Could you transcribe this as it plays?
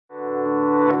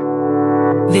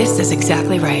This is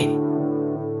exactly right.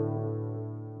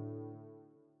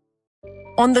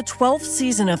 On the 12th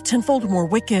season of Tenfold More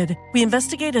Wicked, we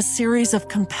investigate a series of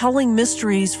compelling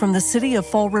mysteries from the city of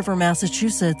Fall River,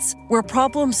 Massachusetts, where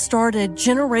problems started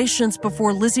generations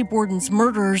before Lizzie Borden's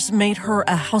murders made her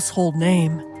a household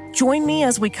name. Join me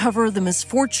as we cover the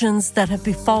misfortunes that have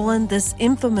befallen this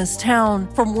infamous town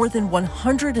for more than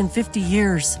 150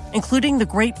 years, including the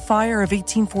Great Fire of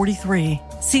 1843.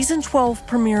 Season 12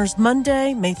 premieres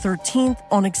Monday, May 13th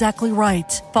on Exactly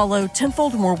Right. Follow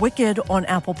Tenfold More Wicked on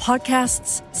Apple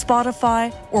Podcasts,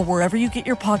 Spotify, or wherever you get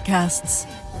your podcasts.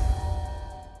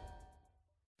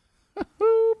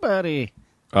 Ooh, buddy.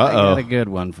 Uh-oh. I got a good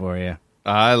one for you.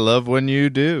 I love when you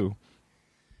do.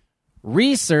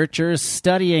 Researchers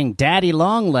studying daddy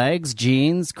long legs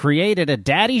genes created a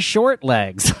daddy short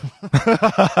legs.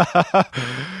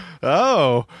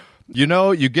 Oh, you know,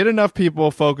 you get enough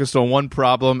people focused on one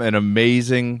problem and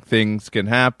amazing things can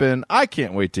happen. I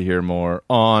can't wait to hear more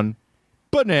on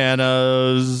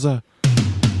Bananas.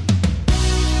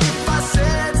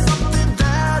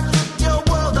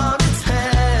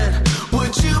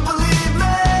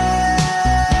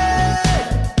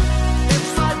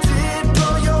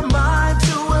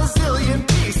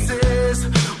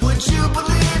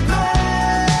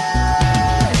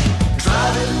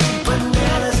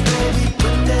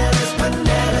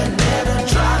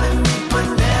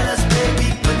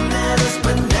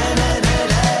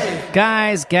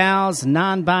 Guys, gals,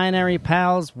 non-binary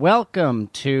pals, welcome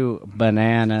to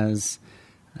Bananas.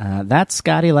 That's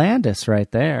Scotty Landis right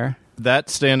there. That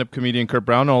stand-up comedian Kurt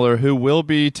Braunohler, who will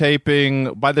be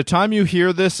taping. By the time you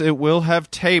hear this, it will have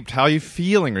taped. How are you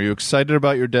feeling? Are you excited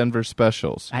about your Denver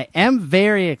specials? I am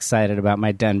very excited about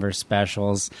my Denver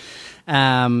specials.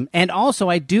 And also,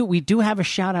 we do have a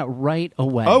shout-out right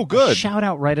away. Oh, good. A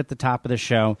shout-out right at the top of the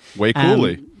show. Way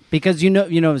coolly. Because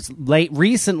it's late.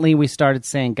 Recently, we started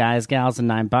saying guys, gals, and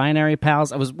non-binary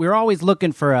pals. We were always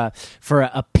looking for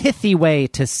a pithy way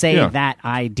to say that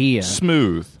idea.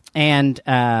 Smooth. And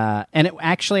I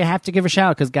have to give a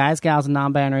shout out because guys, gals, and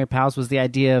non-binary pals was the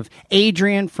idea of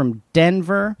Adrian from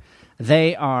Denver.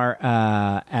 They are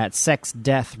at Sex,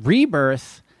 Death,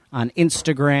 Rebirth on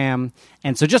Instagram,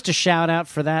 and so just a shout out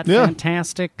for that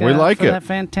fantastic. We like it. That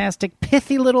fantastic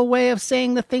pithy little way of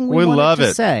saying the thing we wanted love to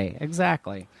it. say.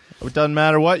 Exactly. It doesn't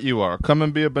matter what you are. Come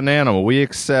and be a banana. We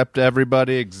accept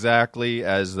everybody exactly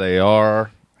as they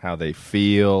are, how they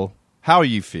feel. How are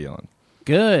you feeling?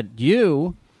 Good.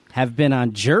 You have been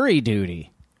on jury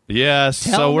duty. Yes.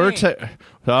 Tell me.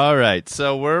 All right.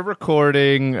 So we're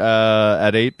recording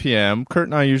at 8 p.m. Kurt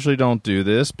and I usually don't do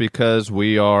this because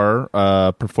we are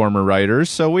performer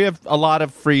writers, so we have a lot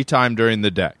of free time during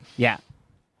the day. Yeah.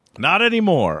 Not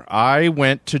anymore. I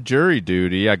went to jury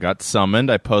duty. I got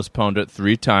summoned. I postponed it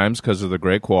 3 times because of the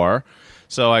Great Quar.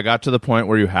 So I got to the point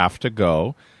where you have to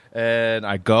go. And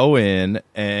I go in,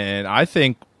 and I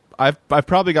think I've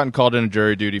probably gotten called into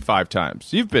jury duty 5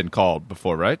 times. You've been called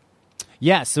before, right?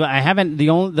 Yeah, so I haven't.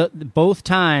 Both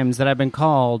times that I've been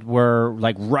called were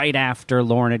like right after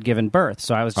Lauren had given birth.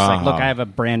 So I was just like, look, I have a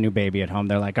brand new baby at home.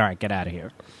 They're like, all right, get out of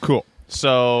here. Cool.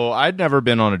 So I'd never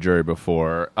been on a jury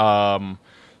before.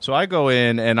 So I go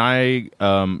in, and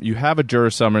you have a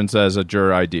juror summons as a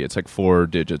juror ID. It's like 4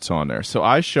 digits on there. So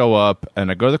I show up,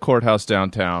 and I go to the courthouse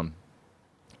downtown,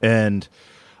 and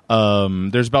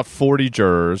there's about 40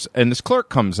 jurors, and this clerk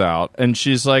comes out, and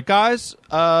she's like, guys,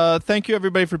 thank you,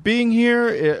 everybody, for being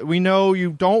here. We know you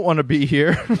don't want to be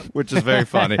here, which is very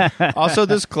funny. Also,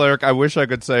 this clerk, I wish I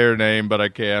could say her name, but I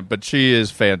can't, but she is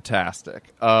fantastic.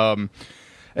 And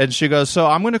she goes, so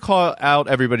I'm going to call out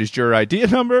everybody's juror ID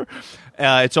number.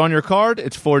 It's on your card.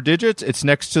 It's 4 digits. It's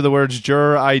next to the words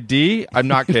juror ID. I'm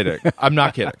not kidding. I'm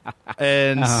not kidding.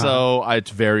 And so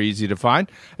it's very easy to find.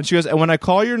 And she goes, and when I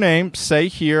call your name, say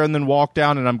here and then walk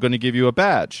down, and I'm going to give you a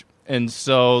badge. And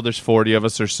so there's 40 of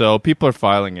us or so. People are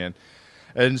filing in.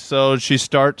 And so she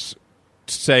starts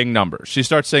saying numbers. She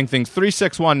starts saying things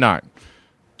 3619,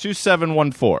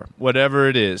 2714, whatever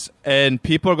it is. And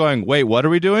people are going, wait, what are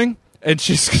we doing? And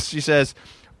she says,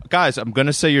 guys, I'm going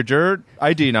to say your juror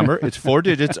ID number. It's 4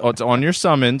 digits. It's on your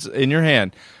summons in your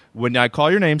hand. When I call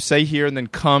your name, say here, and then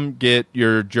come get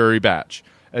your jury badge.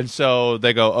 And so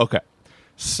they go, okay.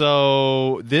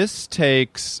 So this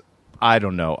takes, I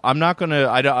don't know. I'm not going to,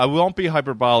 I won't be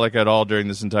hyperbolic at all during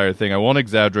this entire thing. I won't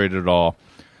exaggerate at all.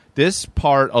 This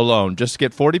part alone, just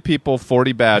get 40 people,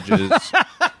 40 badges,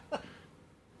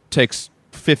 takes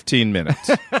 15 minutes.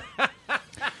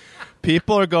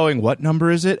 people are going, what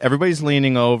number is it? Everybody's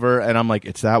leaning over, and I'm like,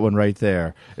 it's that one right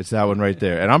there. It's that one right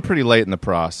there. And I'm pretty late in the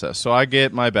process. So I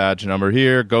get my badge number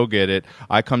here, go get it.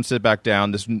 I come sit back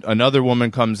down. Another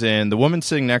woman comes in. The woman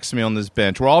sitting next to me on this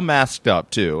bench, we're all masked up,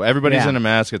 too. Everybody's in a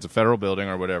mask. It's a federal building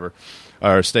or whatever,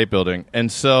 or a state building.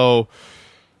 And so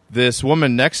this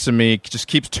woman next to me just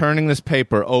keeps turning this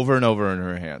paper over and over in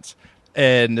her hands.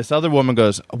 And this other woman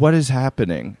goes, what is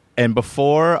happening? And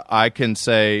before I can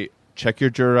say, check your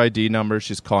juror ID number,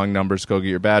 she's calling numbers, go get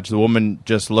your badge, the woman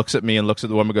just looks at me and looks at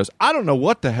the woman and goes, I don't know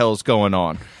what the hell's going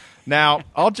on. Now,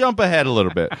 I'll jump ahead a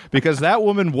little bit because that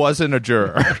woman wasn't a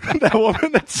juror. That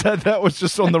woman that said that was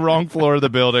just on the wrong floor of the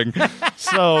building.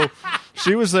 So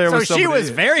she was there with somebody. So she was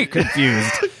very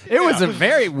confused. It was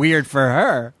very weird for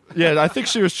her. Yeah, I think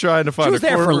she was trying to find She was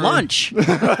there for lunch. Yeah,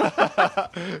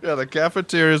 the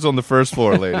cafeteria's on the first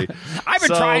floor, lady. I've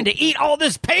been trying to eat all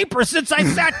this paper since I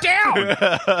sat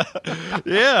down.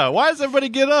 Yeah, why does everybody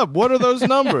get up? What are those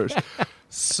numbers?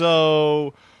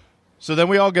 So then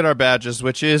we all get our badges,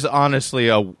 which is honestly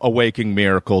a waking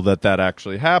miracle that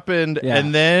actually happened. Yeah.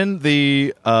 And then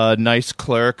the nice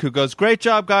clerk who goes, great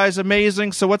job, guys,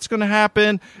 amazing. So what's going to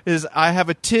happen is I have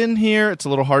a tin here. It's a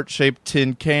little heart-shaped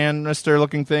tin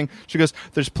canister-looking thing. She goes,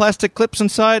 there's plastic clips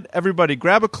inside. Everybody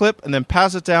grab a clip and then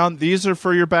pass it down. These are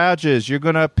for your badges. You're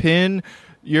going to pin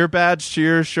your badge to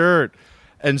your shirt.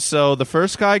 And so the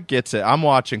first guy gets it. I'm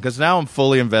watching because now I'm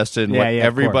fully invested in what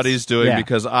everybody's doing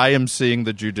because I am seeing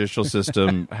the judicial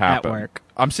system happen. At work.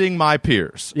 I'm seeing my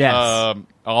peers. Yes.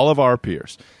 All of our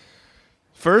peers.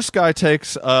 First guy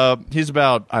takes, he's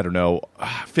about,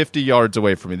 50 yards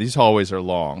away from me. These hallways are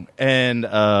long. And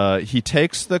he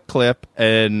takes the clip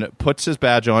and puts his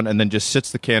badge on and then just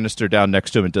sits the canister down next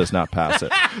to him and does not pass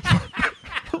it.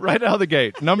 Right out of the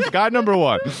gate. Guy number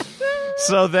one.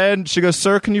 So then she goes,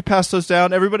 sir, can you pass those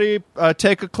down? Everybody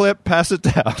take a clip, pass it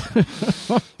down.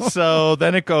 So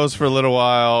then it goes for a little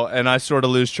while, and I sort of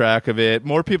lose track of it.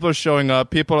 More people are showing up.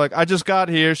 People are like, I just got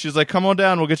here. She's like, come on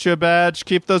down. We'll get you a badge.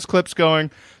 Keep those clips going.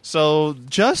 So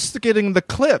just getting the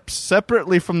clips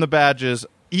separately from the badges,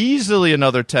 easily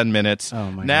another 10 minutes. Oh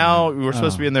my now God. We were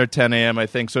supposed to be in there at 10 a.m., I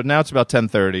think. So now it's about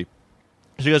 10:30.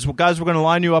 She goes, well, guys, we're going to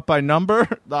line you up by number.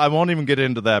 I won't even get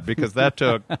into that because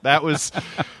it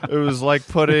was like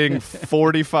putting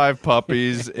 45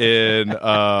 puppies in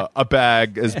a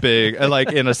bag as big,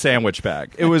 like in a sandwich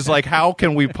bag. It was like, how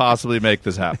can we possibly make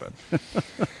this happen?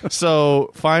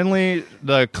 So finally,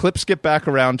 the clips get back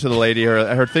around to the lady.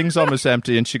 Her thing's almost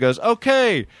empty, and she goes,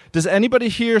 okay, does anybody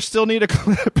here still need a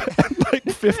clip? And like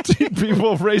 15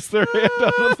 people raised their hand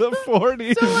out of the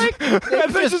 40. So like,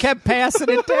 they just kept passing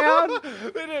it down.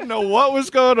 They didn't know what was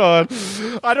going on.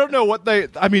 I don't know what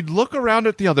look around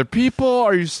at the other people.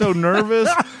 Are you so nervous?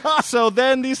 So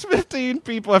then these 15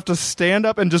 people have to stand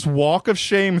up and just walk of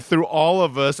shame through all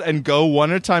of us and go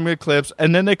one at a time get clips.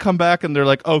 And then they come back and they're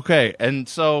like, okay. And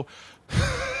so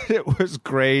it was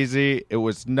crazy. It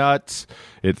was nuts.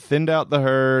 It thinned out the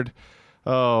herd.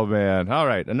 Oh, man. All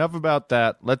right. Enough about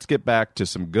that. Let's get back to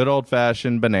some good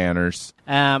old-fashioned bananas.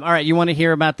 All right. You want to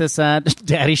hear about this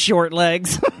Daddy Short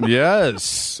Legs?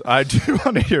 Yes. I do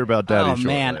want to hear about Daddy Short Legs. Oh,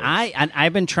 man.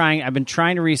 I've been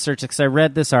trying to research it because I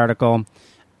read this article.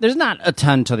 There's not a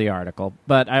ton to the article,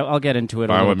 but I'll get into it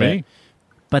a little bit. Me.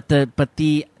 But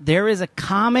there is a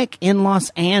comic in Los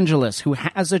Angeles who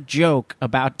has a joke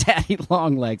about Daddy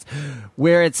Longlegs,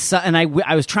 where it's and I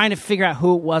was trying to figure out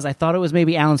who it was. I thought it was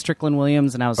maybe Alan Strickland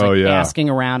Williams, and I was asking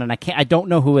around, and I don't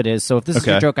know who it is. So if this is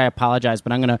a joke, I apologize,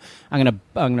 but I'm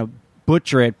gonna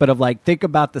butcher it, but think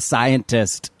about the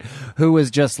scientist who was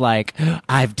just like,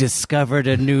 I've discovered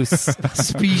a new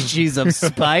species of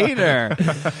spider,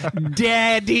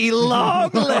 Daddy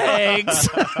Longlegs.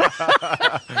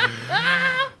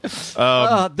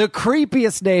 The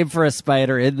creepiest name for a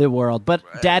spider in the world, but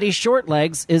Daddy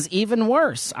Shortlegs is even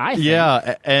worse, I think.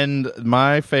 Yeah, and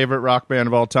my favorite rock band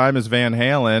of all time is Van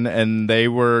Halen, and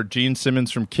Gene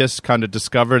Simmons from Kiss kind of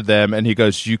discovered them, and he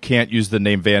goes, you can't use the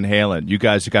name Van Halen. You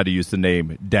guys got to use the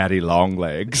name Daddy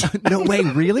Longlegs. No way,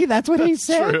 really? That's what he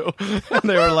said? True. And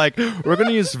they were like, we're going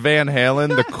to use Van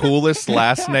Halen, the coolest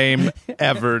last name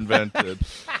ever invented.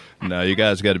 No, you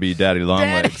guys got to be Daddy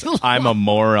Longlegs. I'm a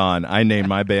moron. I named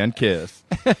my band Kiss.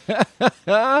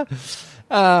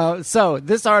 So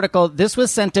this article, this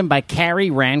was sent in by Carrie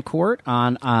Rancourt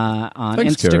on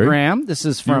Thanks, Instagram. Carrie. This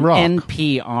is from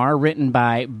NPR, written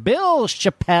by Bill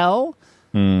Chappelle.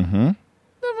 Mm-hmm.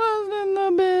 The most in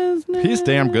the business. He's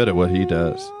damn good at what he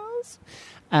does.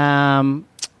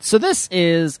 So this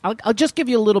is, I'll just give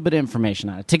you a little bit of information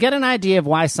on it. To get an idea of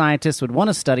why scientists would want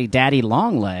to study daddy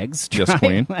long legs, Yes,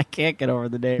 Queen. I can't get over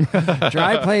the name.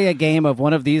 Try play a game of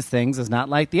one of these things is not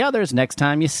like the others next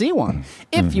time you see one.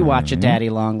 If you watch a daddy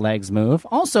long legs move.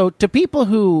 Also, to people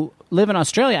who live in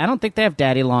Australia, I don't think they have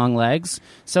daddy long legs,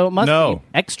 so it must be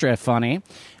extra funny.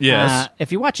 Yes.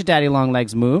 If you watch a daddy long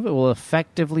legs move, it will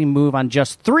effectively move on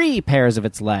just 3 pairs of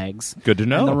its legs. Good to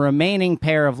know. And the remaining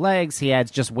pair of legs he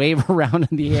adds just wave around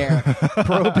in the air,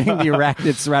 probing the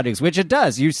arachnid surroundings, which it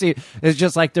does. You see, it's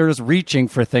just like they're just reaching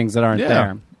for things that aren't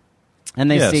there.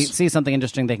 And they see something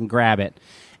interesting, they can grab it.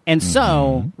 And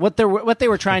so what they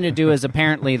were trying to do is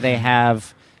apparently they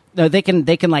have... No, they can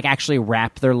like actually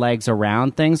wrap their legs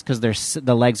around things because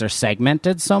the legs are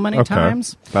segmented so many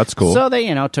times. That's cool. So they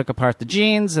took apart the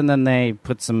jeans and then they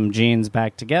put some jeans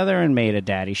back together and made a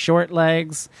daddy short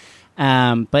legs.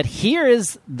 But here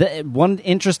is the one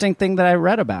interesting thing that I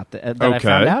read about I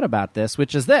found out about this,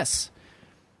 which is this.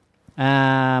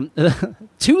 2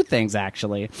 things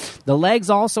actually. The legs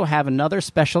also have another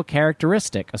special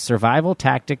characteristic, a survival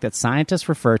tactic that scientists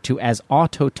refer to as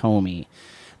autotomy.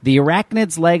 The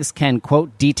arachnid's legs can,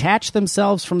 quote, detach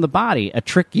themselves from the body, a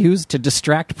trick used to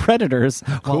distract predators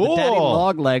while the daddy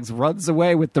long legs runs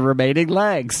away with the remaining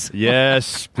legs.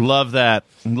 Yes, love that.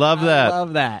 Love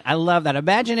that. I love that.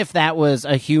 Imagine if that was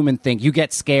a human thing. You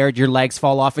get scared, your legs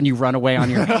fall off, and you run away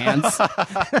on your hands.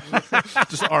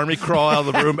 Just army crawl out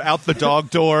of the room, out the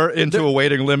dog door, into a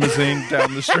waiting limousine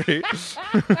down the street.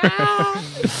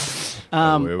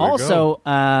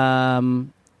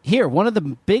 Here, one of the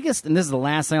biggest, and this is the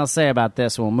last thing I'll say about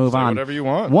this, we'll move on. Whatever you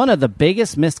want. One of the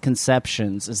biggest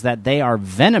misconceptions is that they are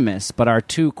venomous, but are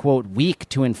too, quote, weak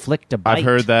to inflict a bite. I've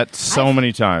heard that so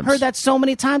many times.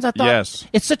 I thought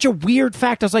it's such a weird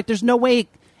fact. I was like, there's no way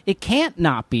it can't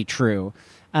not be true.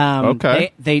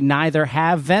 They neither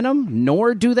have venom,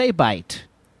 nor do they bite.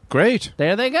 Great.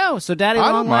 There they go. So daddy long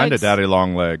legs. I don't mind a daddy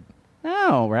long leg.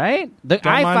 No, right?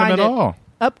 I find them at all.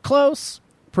 Up close,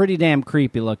 pretty damn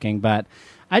creepy looking, but...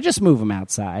 I just move them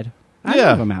outside. Move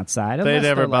them outside. They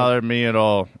never bothered me at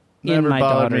all. Never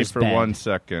bothered me for bed. 1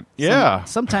 second. Yeah.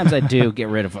 Sometimes I do get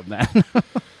rid of them then.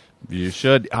 You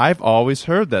should. I've always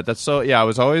heard that. That's so. Yeah, I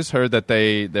was always heard that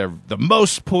they're the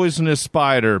most poisonous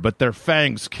spider, but their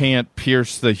fangs can't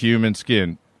pierce the human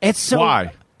skin. It's so.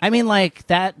 Why? I mean, like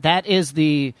that is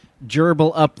the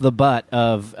gerbil up the butt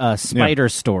of spider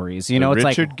stories. You know, it's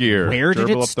Richard like Gere, where did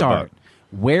it start?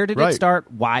 Where did it start?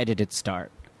 Why did it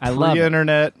start? I love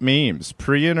pre-internet memes,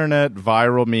 pre-internet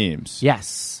viral memes.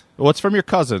 Yes. Well, it's from your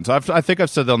cousins. I think I've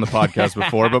said that on the podcast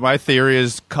before, but my theory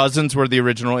is cousins were the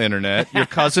original internet. Your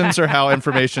cousins are how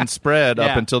information spread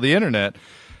up until the internet.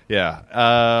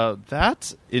 Yeah.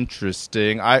 That's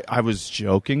interesting. I was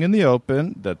joking in the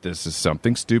open that this is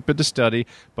something stupid to study,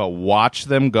 but watch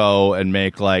them go and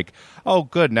make like, oh,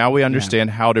 good, now we understand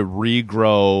how to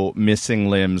regrow missing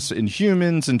limbs in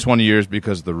humans in 20 years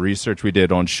because of the research we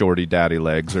did on shorty daddy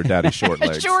legs or daddy short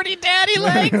legs. Shorty daddy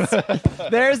legs!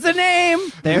 There's the name.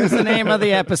 There's the name of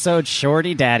the episode,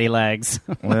 Shorty Daddy Legs.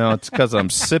 Well, it's because I'm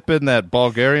sipping that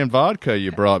Bulgarian vodka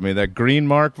you brought me, that Green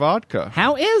Mark vodka.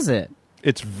 How is it?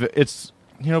 It's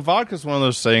vodka's one of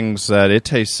those things that it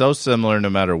tastes so similar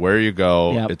no matter where you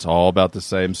go. Yep. It's all about the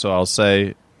same. So I'll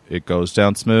say it goes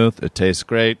down smooth. It tastes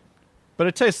great. But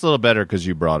it tastes a little better because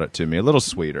you brought it to me. A little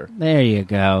sweeter. There you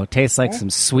go. Tastes like some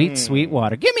sweet, sweet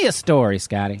water. Give me a story,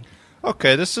 Scotty.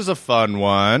 Okay, this is a fun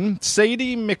one.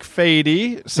 Sadie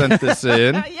McFady sent this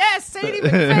in. Yes, Sadie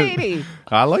McFady.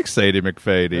 I like Sadie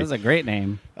McFady. That's a great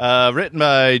name. Written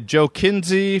by Joe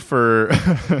Kinsey for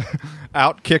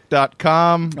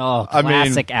Outkick.com. Oh,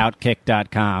 classic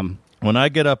Outkick.com. When I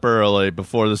get up early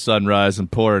before the sunrise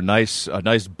and pour a nice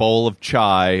bowl of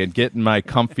chai and get in my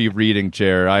comfy reading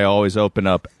chair, I always open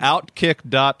up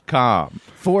Outkick.com.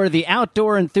 For the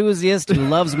outdoor enthusiast who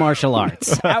loves martial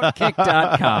arts.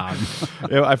 Outkick.com.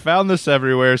 I found this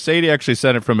everywhere. Sadie actually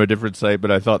sent it from a different site,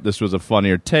 but I thought this was a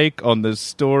funnier take on this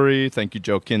story. Thank you,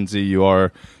 Joe Kinsey. You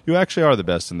actually are the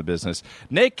best in the business.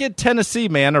 Naked Tennessee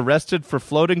man arrested for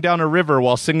floating down a river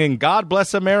while singing God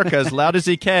Bless America as loud as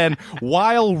he can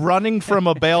while running from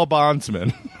a bail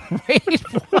bondsman. Wait,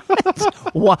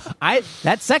 what?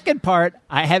 That second part,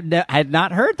 I had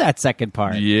not heard that second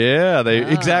part. Yeah,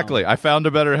 exactly. I found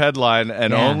a better headline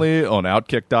and only on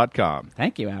Outkick.com.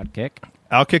 Thank you, Outkick.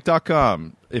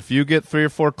 Outkick.com. If you get 3 or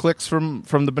 4 clicks from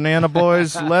the Banana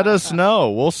Boys, let us know.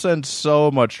 We'll send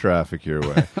so much traffic your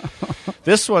way.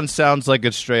 This one sounds like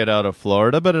it's straight out of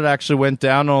Florida, but it actually went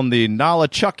down on the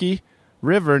Nolichucky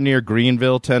River near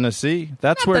Greenville, Tennessee.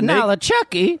 That's Not where the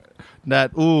Nolichucky.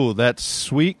 that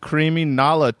sweet, creamy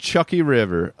Nolichucky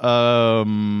River.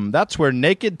 That's where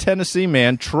naked Tennessee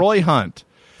man Troy Hunt.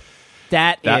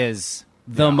 That is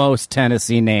the most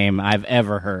Tennessee name I've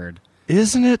ever heard.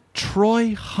 Isn't it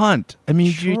Troy Hunt? I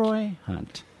mean, Troy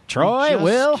Hunt. Troy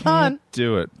will hunt.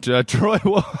 Do it. Troy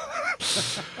will.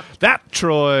 That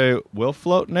Troy will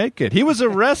float naked. He was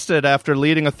arrested after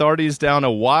leading authorities down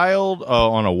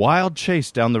on a wild chase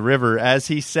down the river as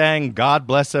he sang "God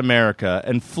Bless America"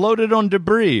 and floated on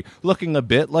debris, looking a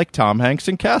bit like Tom Hanks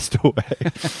in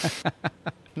Castaway.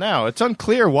 Now, it's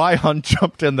unclear why Hunt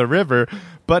jumped in the river,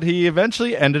 but he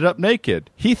eventually ended up naked.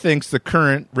 He thinks the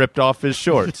current ripped off his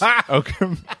shorts.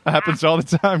 Okay, happens all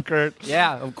the time, Kurt.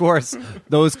 Yeah, of course.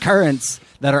 Those currents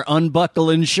that are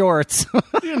unbuckling shorts.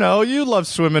 You know, you love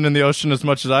swimming in the ocean as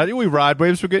much as I do. We ride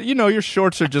waves. Your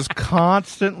shorts are just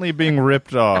constantly being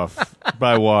ripped off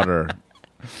by water.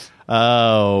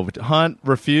 Oh, Hunt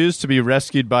refused to be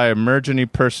rescued by emergency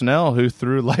personnel who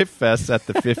threw life vests at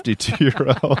the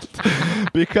 52-year-old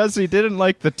because he didn't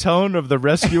like the tone of the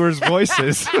rescuers'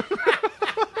 voices.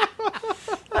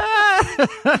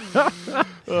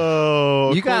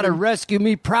 You got to rescue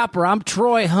me proper. I'm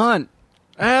Troy Hunt.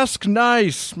 Ask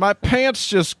nice. My pants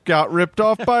just got ripped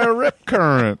off by a rip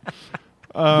current.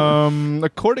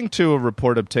 According to a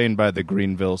report obtained by the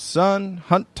Greenville Sun,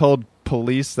 Hunt told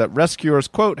police that rescuers,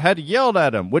 quote, had yelled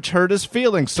at him, which hurt his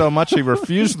feelings so much he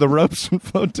refused the ropes and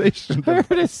flotation. Hurt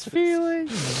his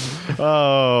feelings.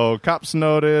 Oh, cops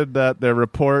noted that their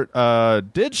report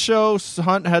did show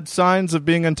Hunt had signs of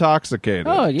being intoxicated.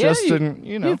 Oh, yeah.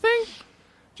 You think?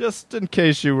 Just in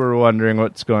case you were wondering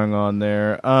what's going on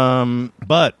there.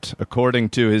 But according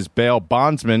to his bail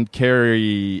bondsman,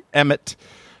 Kerry Emmett,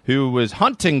 who was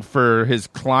hunting for his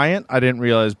client, I didn't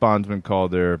realize bondsmen call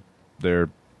their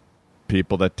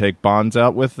people that take bonds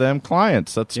out with them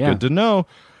clients. That's good to know.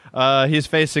 He's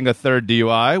facing a third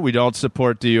DUI. We don't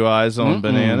support DUIs on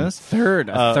bananas. Third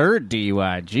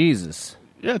DUI. Jesus.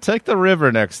 Yeah, take the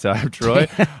river next time, Troy.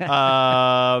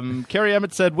 Kerry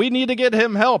Emmett said, "We need to get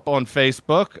him help" on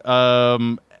Facebook.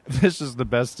 This is the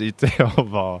best detail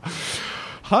of all.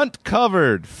 Hunt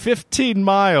covered 15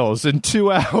 miles in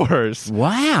 2 hours.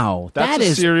 Wow. That's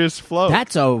a serious float.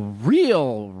 That's a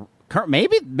real...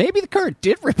 Maybe the current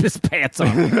did rip his pants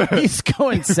off. He's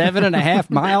going 7.5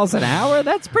 miles an hour.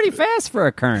 That's pretty fast for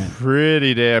a current.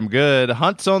 Pretty damn good.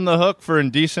 Hunt's on the hook for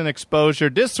indecent exposure,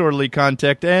 disorderly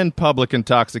conduct, and public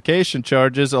intoxication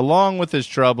charges, along with his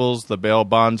troubles, the bail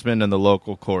bondsman and the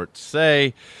local courts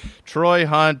say. Troy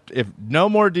Hunt, if no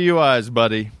more DUIs,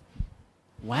 buddy.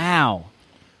 Wow.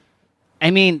 I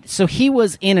mean, so he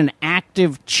was in an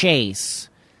active chase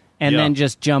and then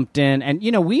just jumped in. And,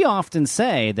 we often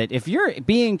say that if you're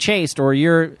being chased or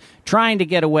you're trying to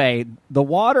get away, the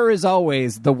water is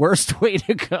always the worst way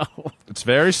to go. It's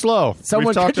very slow. Someone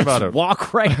We've talked could about just it.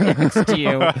 walk right next to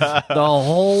you the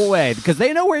whole way because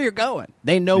they know where you're going.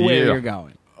 They know where you're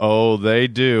going. Oh, they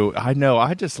do. I know.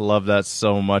 I just love that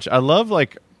so much. I love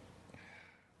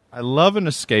an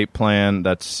escape plan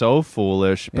that's so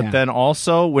foolish, but then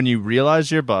also when you realize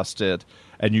you're busted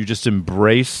and you just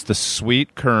embrace the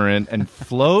sweet current and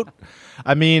float.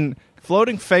 I mean,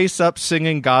 floating face up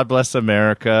singing God Bless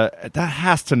America, that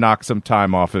has to knock some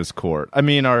time off his court. I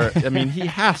mean, he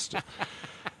has to.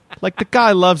 Like, the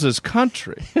guy loves his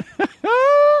country.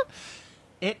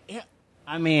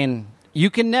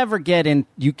 You can never get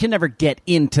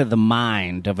into the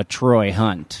mind of a Troy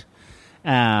Hunt.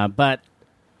 But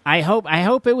I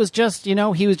hope it was just,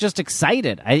 he was just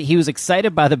excited. He was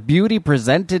excited by the beauty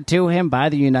presented to him by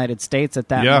the United States at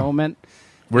that moment.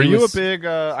 Were you a big,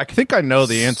 I think I know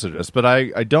the answer to this, but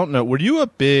I don't know. Were you a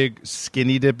big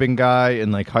skinny dipping guy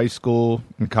in like high school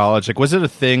and college? Like, was it a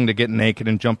thing to get naked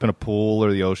and jump in a pool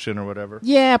or the ocean or whatever?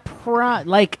 Yeah,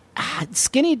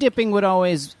 skinny dipping would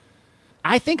always,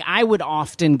 I think I would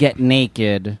often get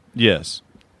naked. Yes.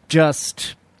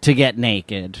 Just to get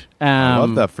naked. I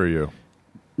love that for you.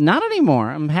 Not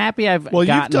anymore. I'm happy I've gotten over that.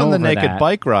 Well, you've done the naked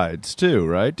bike rides, too,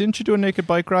 right? Didn't you do a naked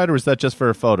bike ride, or was that just for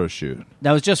a photo shoot?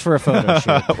 That was just for a photo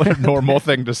shoot. What a normal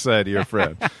thing to say to your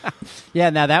friend.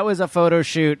 Yeah, now that was a photo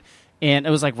shoot, and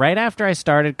it was like right after I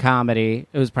started comedy.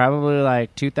 It was probably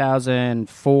like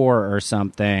 2004 or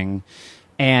something,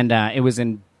 and it was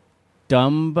in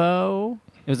Dumbo.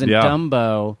 It was in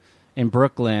Dumbo in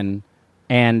Brooklyn.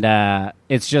 And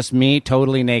it's just me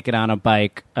totally naked on a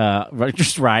bike,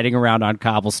 just riding around on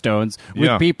cobblestones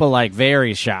with people like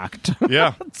very shocked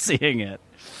seeing it.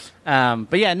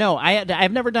 But yeah, no,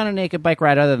 I've never done a naked bike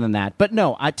ride other than that. But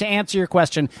no, to answer your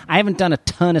question, I haven't done a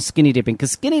ton of skinny dipping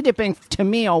because skinny dipping to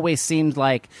me always seemed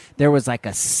like there was like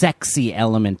a sexy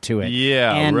element to it.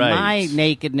 Yeah, and right. my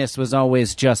nakedness was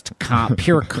always just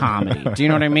pure comedy. Do you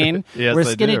know what I mean? Yes, Where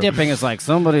I skinny do. dipping is like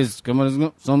somebody's getting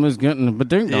a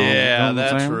ding dong. Yeah,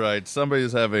 that's right.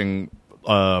 Somebody's having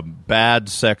bad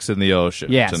sex in the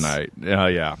ocean Yes. tonight.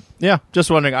 Yeah. Just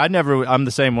wondering. I'm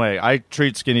the same way. I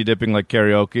treat skinny dipping like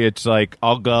karaoke. It's like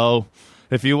I'll go.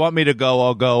 If you want me to go,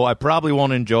 I'll go. I probably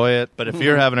won't enjoy it, but if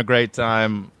you're having a great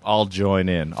time, I'll join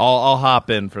in. I'll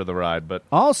hop in for the ride. But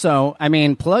Also, I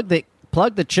mean, plug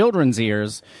the children's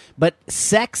ears, but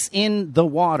sex in the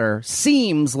water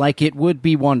seems like it would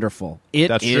be wonderful.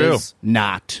 That's true.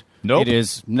 Not. Nope. It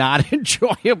is not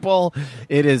enjoyable.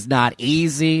 It is not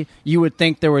easy. You would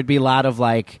think there would be a lot of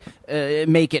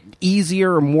make it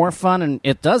easier or more fun, and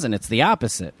it doesn't. It's the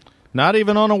opposite. not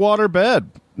even on a water bed.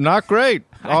 Not great.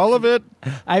 All of it.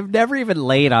 I've never even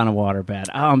laid on a waterbed.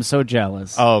 Oh, I'm so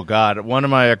jealous. Oh, God. One of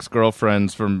my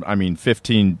ex-girlfriends from,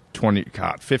 15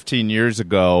 years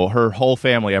ago, her whole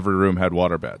family, every room had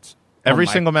waterbeds. Every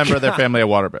single member of their family had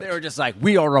waterbeds. They were just like,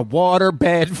 we are a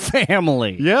waterbed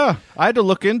family. Yeah. I had to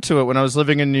look into it when I was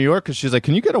living in New York because she's like,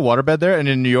 can you get a waterbed there? And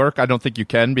in New York, I don't think you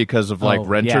can because of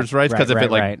renters' rights. Because if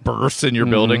it bursts in your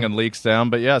building and leaks down.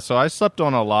 But yeah, so I slept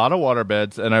on a lot of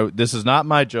waterbeds. And this is not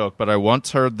my joke, but I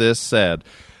once heard this said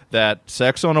that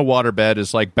sex on a waterbed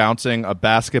is like bouncing a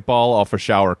basketball off a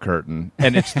shower curtain.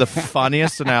 And it's the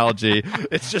funniest analogy.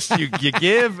 It's just you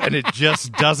give and it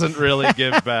just doesn't really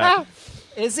give back.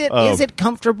 Is it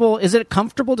comfortable? Is it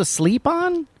comfortable to sleep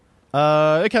on?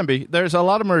 It can be. There's a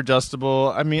lot of them are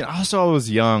adjustable. I mean, also I was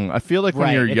young. I feel like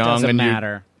when you're young, doesn't and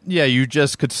matter. you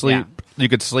just could sleep. Yeah. You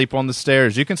could sleep on the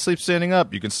stairs. You can sleep standing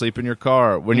up. You can sleep in your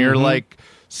car. When you're when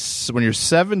you're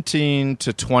 17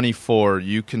 to 24,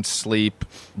 you can sleep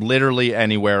literally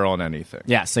anywhere on anything.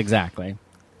 Yes, exactly.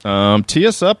 Tee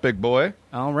us up, big boy.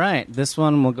 All right, this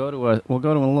one we'll go to a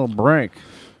little break.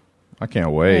 I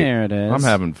can't wait. There it is. I'm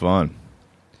having fun.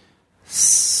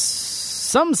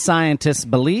 Some scientists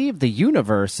believe the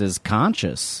universe is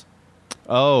conscious.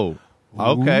 Oh,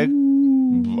 okay.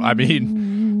 I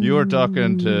mean, you are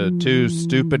talking to two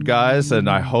stupid guys, and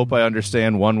I hope I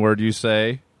understand one word you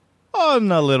say on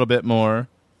a little bit more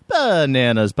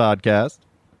Bananas Podcast.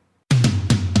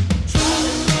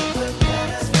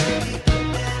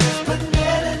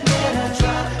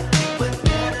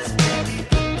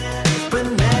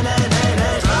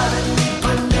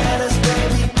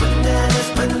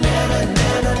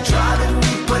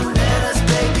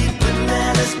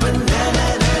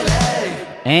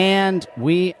 And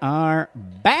we are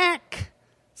back,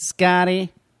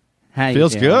 Scotty. How you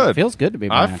Feels doing? good. Feels good to be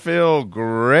back. I feel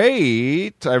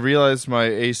great. I realized my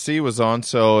AC was on,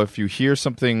 so if you hear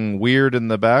something weird in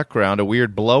the background, a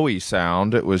weird blowy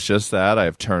sound, it was just that.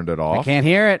 I've turned it off. I can't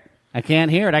hear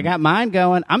it. I got mine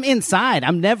going. I'm inside.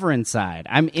 I'm never inside.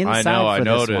 I'm inside I for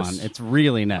this noticed. one. It's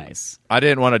really nice. I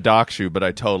didn't want to dox you, but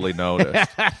I totally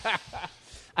noticed.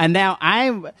 And now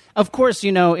of course,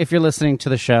 if you're listening to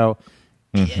the show,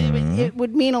 it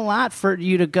would mean a lot for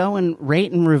you to go and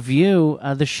rate and review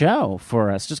the show for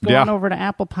us. Just go on over to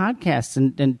Apple Podcasts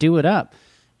and do it up.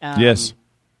 Yes.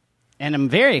 And I'm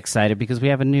very excited because we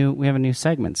have a new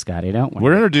segment, Scotty, don't we?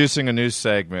 We're introducing a new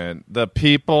segment. The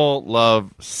people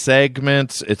love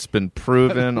segments. It's been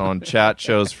proven on chat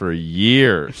shows for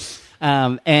years.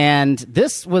 And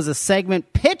this was a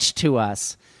segment pitched to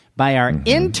us by our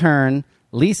intern,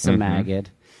 Lisa Magid.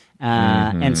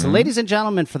 And so, ladies and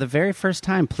gentlemen, for the very first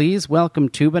time, please welcome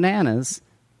to Bananas,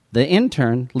 the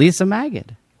intern, Lisa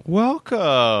Magid.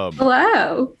 Welcome.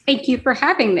 Hello. Thank you for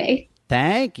having me.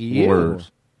 Thank you. We're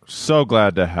so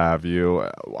glad to have you.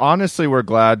 Honestly, we're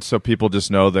glad so people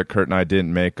just know that Kurt and I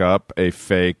didn't make up a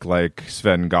fake,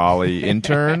 Svengali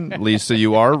intern. Lisa,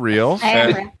 you are real.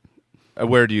 I am.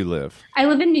 Where do you live? I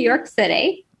live in New York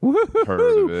City. Heard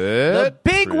of it. The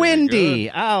Big Pretty Windy.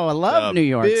 good. Oh, I love New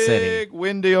York City. Big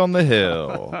Windy on the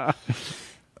hill.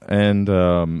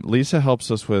 And Lisa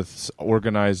helps us with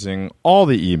organizing all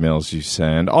the emails you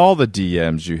send, all the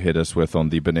DMs you hit us with on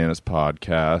the Bananas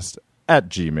Podcast at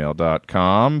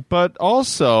gmail.com. But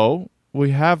also,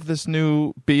 we have this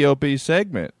new BOB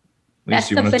segment. Best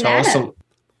Lisa, you of want to tell us? Bananas.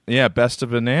 Yeah, Best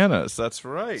of Bananas. That's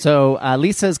right. So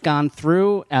Lisa's gone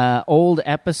through old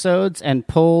episodes and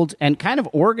pulled and kind of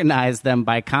organized them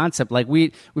by concept. Like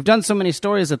we've done so many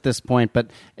stories at this point, but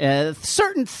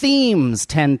certain themes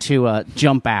tend to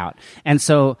jump out. And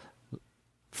so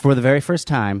for the very first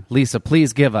time, Lisa,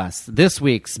 please give us this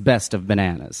week's Best of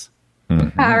Bananas.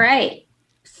 All right.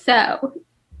 So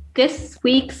this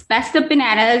week's Best of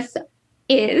Bananas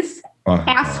is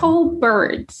asshole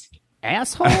birds.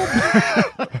 Asshole?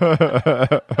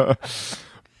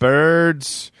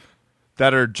 Birds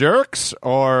that are jerks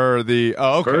or the...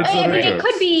 Oh, okay. Birds I that are mean, it jerks.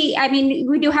 could be, I mean,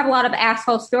 we do have a lot of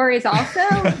asshole stories also,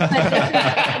 but this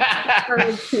is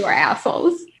birds who are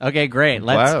assholes. Okay, great.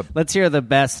 Glad. Let's hear the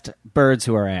best birds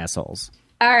who are assholes.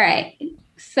 All right.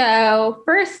 So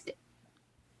first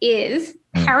is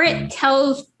parrot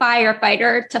tells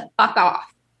firefighter to fuck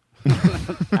off.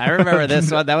 I remember this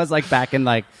one. That was like back in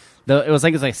like it was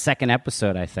like second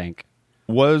episode, I think.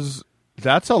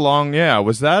 That's a long,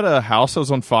 was that a house that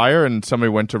was on fire and somebody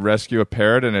went to rescue a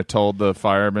parrot and it told the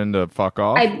fireman to fuck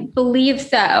off? I believe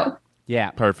so. Yeah.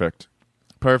 Perfect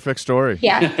story.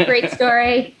 Yeah, great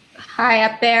story. High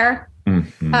up there.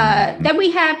 Then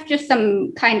we have just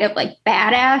some kind of like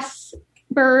badass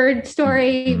bird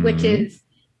story, which is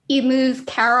emus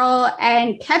Carol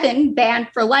and Kevin banned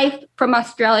for life from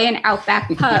Australian Outback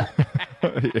pub.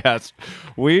 Yes,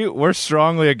 we're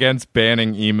strongly against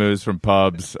banning emus from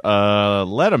pubs.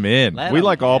 Let them in. Let We 'em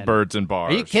like all in. birds in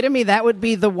bars. Are you kidding me? That would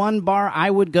be the one bar I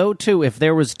would go to if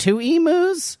there was 2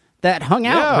 emus that hung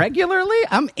out Yeah. regularly.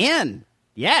 I'm in.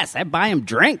 Yes, I'd buy them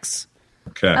drinks.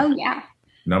 Okay. Oh yeah.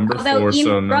 Number Although 4.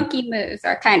 So drunk emus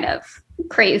are kind of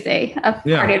crazy. I've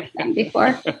Yeah. heard of them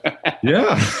before.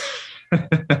 yeah.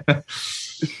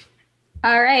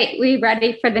 All right, we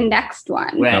ready for the next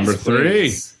one? Number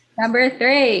 3. Number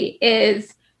 3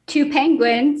 is 2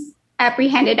 penguins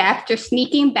apprehended after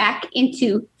sneaking back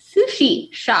into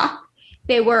sushi shop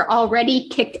they were already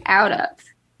kicked out of.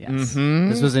 Yes.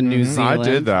 This was in New Zealand. I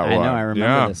did that one. I know. I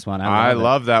remember this one. I love it.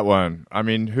 love that one. I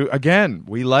mean,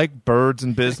 we like birds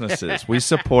and businesses. We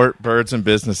support birds and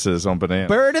businesses on Banana.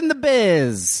 Bird in the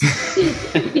biz.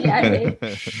 Yeah.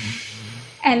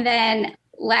 And then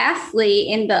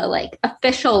lastly, in the like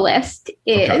official list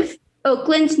is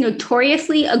Oakland's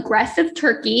notoriously aggressive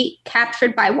turkey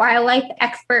captured by wildlife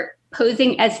expert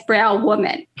posing as frail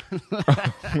woman.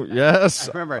 Yes.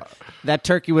 Remember, that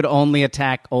turkey would only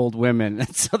attack old women,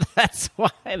 and so that's why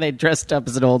they dressed up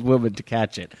as an old woman to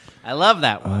catch it. I love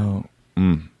that one.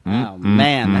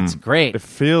 Man, that's great. It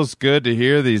feels good to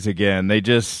hear these again. They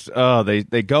just,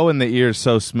 they go in the ears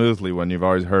so smoothly when you've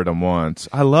always heard them once.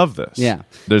 I love this. Yeah.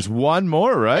 There's one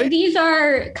more, right? These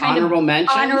are kind Honorable of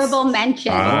mentions? Honorable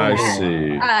mentions. I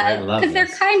see. love Because they're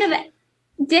this. kind of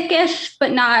dickish,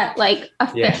 but not like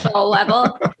official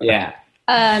level. Yeah.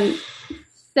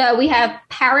 So we have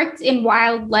parrots in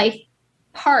wildlife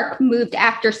park moved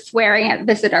after swearing at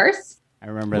visitors. I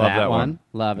remember Love that one.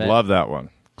 Love it. Love that one.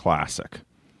 Classic.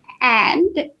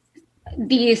 And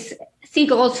these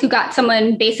seagulls who got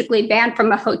someone basically banned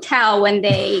from a hotel when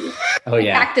they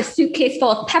packed a suitcase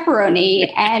full of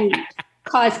pepperoni and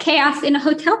caused chaos in a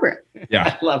hotel room.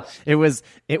 Yeah. It was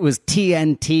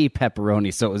TNT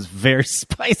pepperoni, so it was very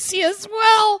spicy as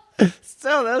well.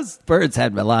 So those birds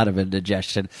had a lot of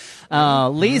indigestion.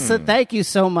 Lisa, thank you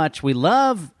so much. We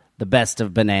love the best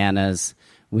of bananas.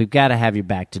 We've got to have you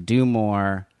back to do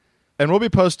more. And we'll be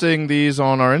posting these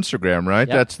on our Instagram, right?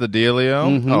 Yep. That's the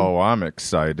dealio. Oh, I'm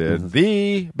excited.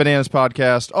 The Bananas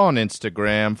Podcast on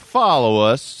Instagram. Follow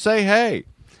us. Say hey.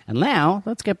 And now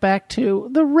let's get back to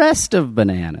the rest of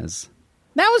bananas.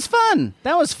 That was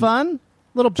fun.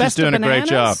 Little She's best doing of a great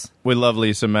bananas. job. We love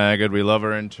Lisa Magid. We love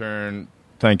our intern.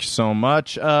 Thank you so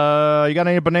much. You got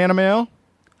any banana mail?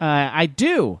 I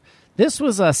do. This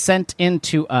was sent in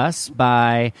to us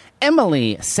by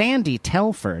Emily Sandy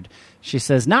Telford. She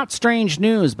says, not strange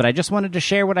news, but I just wanted to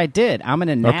share what I did. I'm an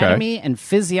anatomy and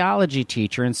physiology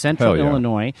teacher in Central Hell yeah.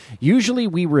 Illinois. Usually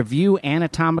we review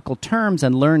anatomical terms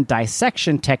and learn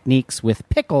dissection techniques with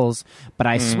pickles, but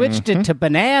I switched it to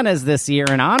bananas this year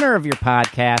in honor of your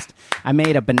podcast. I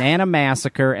made a banana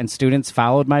massacre, and students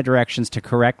followed my directions to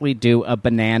correctly do a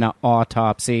banana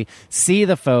autopsy. See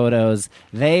the photos.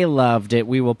 They loved it.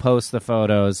 We will post the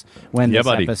photos when this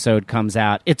buddy. episode comes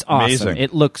out. It's awesome. Amazing.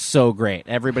 It looks so great.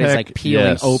 Everybody's Heck like peeling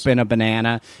yes. open a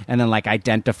banana and then like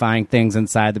identifying things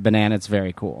inside the banana. It's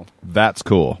very cool. That's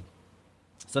cool.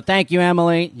 So thank you,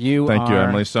 Emily. Thank you, are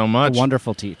Emily, so much. a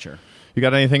wonderful teacher. You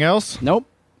got anything else? Nope.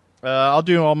 I'll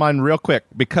do all mine real quick.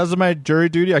 Because of my jury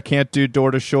duty, I can't do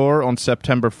Door to Shore on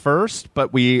September 1st,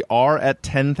 but we are at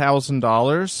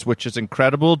 $10,000, which is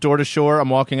incredible. Door to Shore,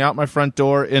 I'm walking out my front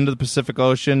door into the Pacific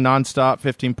Ocean, nonstop,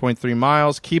 15.3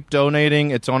 miles. Keep donating.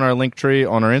 It's on our link tree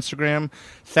on our Instagram.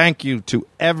 Thank you to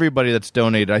everybody that's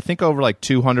donated. I think over like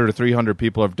 200 or 300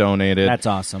 people have donated. That's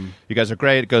awesome. You guys are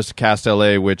great. It goes to Cast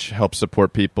LA, which helps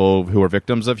support people who are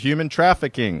victims of human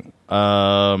trafficking.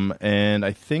 And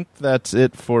I think that's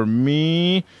it for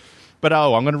me. But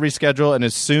I'm going to reschedule, and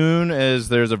as soon as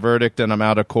there's a verdict and I'm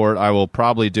out of court, I will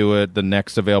probably do it the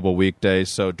next available weekday.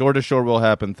 So Door to Shore will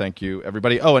happen. Thank you,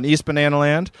 everybody. Oh, and East Banana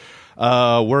Land.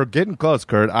 We're getting close,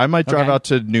 Kurt. I might drive out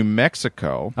to New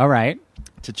Mexico. All right.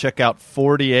 To check out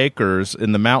 40 acres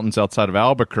in the mountains outside of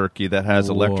Albuquerque that has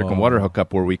electric and water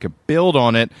hookup where we could build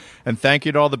on it. And thank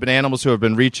you to all the Bananimals who have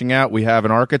been reaching out. We have an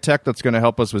architect that's going to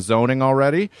help us with zoning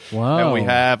already. Whoa. And we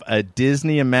have a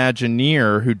Disney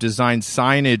Imagineer who designs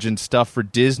signage and stuff for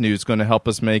Disney who's going to help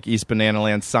us make East Banana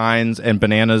Land signs and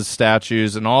bananas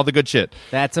statues and all the good shit.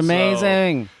 That's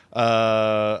amazing.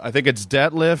 I think it's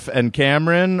Detlef and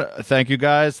Cameron. Thank you,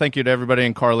 guys. Thank you to everybody.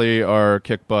 And Carly, our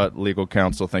kick butt legal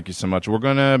counsel. Thank you so much. We're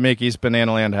going to make East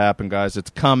Banana Land happen, guys. It's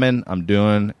coming. I'm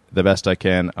doing the best I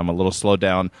can. I'm a little slowed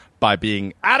down by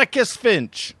being Atticus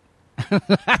Finch.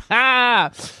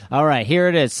 All right, here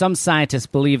it is. Some scientists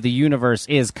believe the universe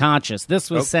is conscious. This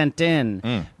was sent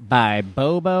in by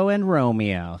Bobo and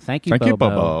Romeo. Thank you,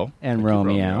 Bobo and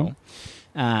Romeo.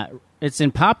 It's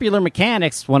in Popular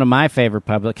Mechanics, one of my favorite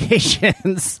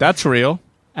publications. That's real.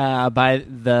 By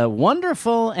the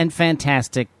wonderful and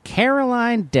fantastic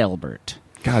Caroline Delbert.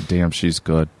 God damn, she's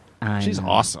good. She's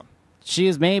awesome. She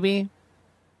is maybe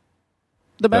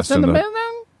the best in the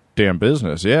business. Damn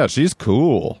business. Yeah, she's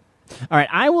cool. All right,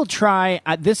 I will try.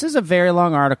 This is a very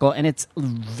long article, and it's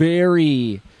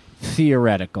very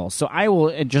theoretical. So I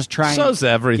will just try. So's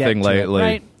everything lately.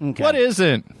 Right? Okay. What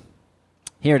isn't?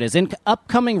 Here it is. In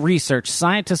upcoming research,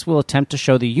 scientists will attempt to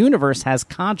show the universe has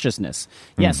consciousness.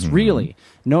 Yes, really.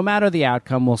 No matter the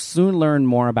outcome, we'll soon learn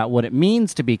more about what it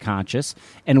means to be conscious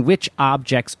and which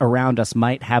objects around us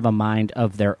might have a mind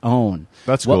of their own.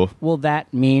 That's what cool. What will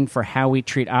that mean for how we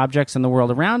treat objects in the world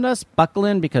around us? Buckle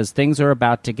in, because things are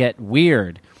about to get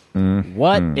weird.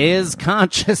 What is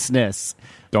consciousness?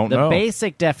 Don't know. The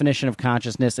basic definition of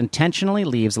consciousness intentionally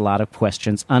leaves a lot of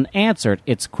questions unanswered.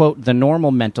 It's, quote, the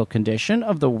normal mental condition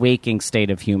of the waking state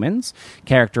of humans,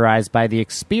 characterized by the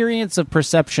experience of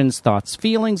perceptions, thoughts,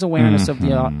 feelings, awareness of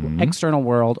the external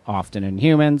world, often in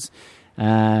humans,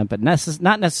 but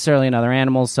not necessarily in other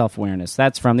animals, self-awareness.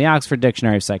 That's from the Oxford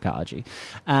Dictionary of Psychology.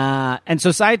 And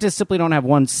so scientists simply don't have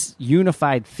one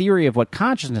unified theory of what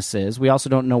consciousness is. We also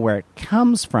don't know where it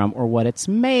comes from or what it's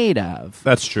made of.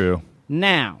 That's true.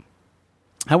 Now,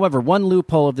 however, one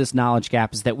loophole of this knowledge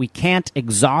gap is that we can't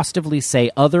exhaustively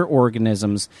say other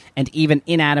organisms and even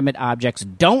inanimate objects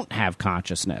don't have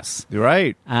consciousness. You're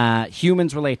right.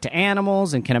 Humans relate to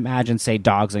animals and can imagine, say,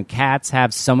 dogs and cats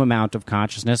have some amount of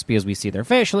consciousness because we see their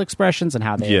facial expressions and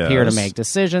how they appear to make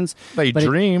decisions. They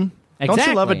dream. Exactly.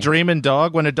 Don't you love a dreaming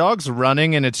dog? When a dog's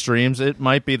running in its dreams, it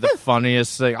might be the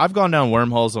funniest thing. I've gone down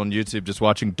wormholes on YouTube just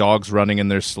watching dogs running in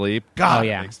their sleep. God,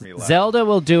 it makes me laugh. Zelda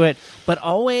will do it, but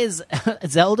always,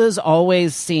 Zeldas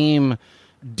always seem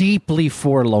deeply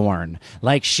forlorn,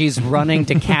 like she's running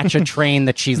to catch a train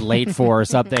that she's late for or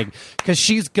something, because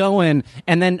she's going,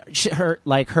 and then her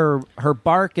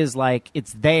bark is like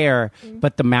it's there,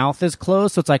 but the mouth is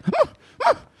closed, so it's like.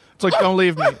 It's like, don't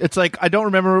leave me. It's like, I don't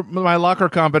remember my locker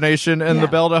combination and the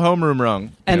bell to homeroom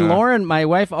rung. And Lauren, my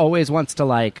wife, always wants to,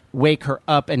 like, wake her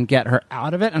up and get her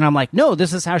out of it. And I'm like, no,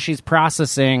 this is how she's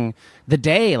processing the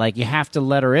day. Like, you have to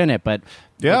let her in it. But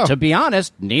to be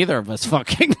honest, neither of us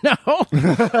fucking know.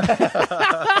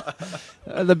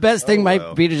 The best thing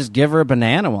might be to just give her a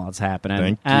banana while it's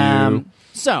happening. Thank you.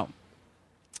 So,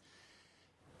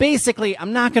 basically,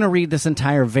 I'm not going to read this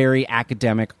entire very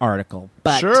academic article,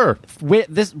 but sure.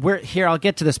 I'll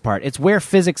get to this part. It's where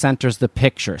physics enters the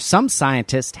picture. Some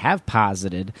scientists have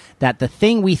posited that the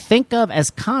thing we think of as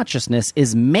consciousness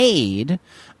is made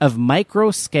of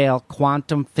micro-scale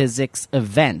quantum physics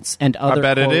events and other.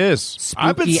 I bet it is.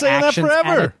 I've been saying that forever.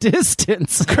 At a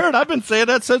distance. Kurt, I've been saying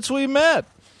that since we met.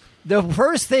 The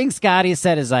first thing Scotty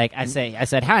said is like, I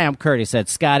said, hi, I'm Kurt. He said,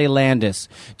 Scotty Landis,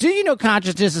 do you know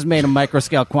consciousness is made of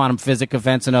microscale quantum physics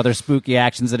events and other spooky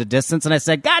actions at a distance? And I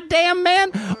said, God damn,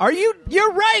 man,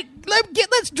 you're right.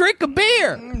 Let's drink a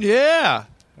beer. Yeah.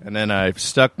 And then I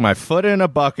stuck my foot in a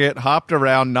bucket, hopped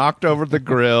around, knocked over the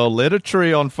grill, lit a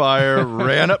tree on fire,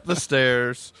 ran up the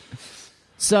stairs.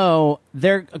 So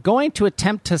they're going to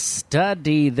attempt to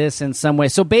study this in some way.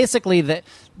 So basically,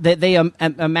 they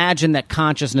imagine that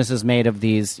consciousness is made of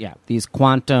these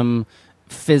quantum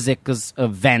physics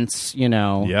events,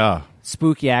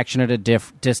 spooky action at a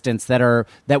distance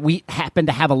that we happen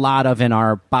to have a lot of in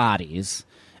our bodies,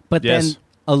 but then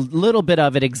a little bit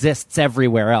of it exists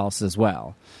everywhere else as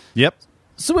well. Yep.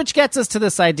 So which gets us to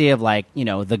this idea of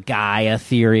the Gaia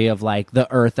theory of the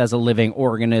Earth as a living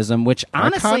organism, which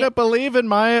honestly I kind of believe in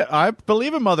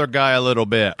Mother Gaia a little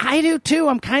bit. I do too.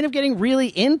 I'm kind of getting really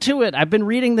into it. I've been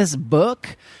reading this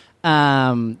book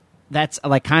that's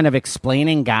like kind of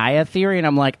explaining Gaia theory, and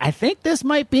I'm like, I think this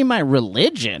might be my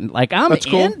religion. Like, I'm That's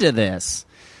cool. into this.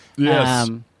 Yes.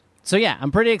 So yeah,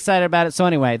 I'm pretty excited about it. So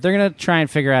anyway, they're gonna try and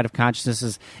figure out if consciousness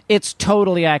is. It's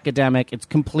totally academic. It's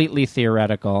completely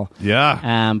theoretical.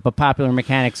 Yeah. But Popular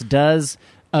Mechanics does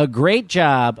a great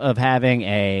job of having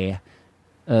a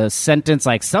sentence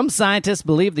like, some scientists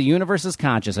believe the universe is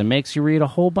conscious, and makes you read a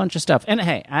whole bunch of stuff. And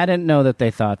hey, I didn't know that they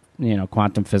thought,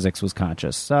 quantum physics was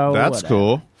conscious. So That's whatever.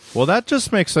 cool. Well, that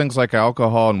just makes things like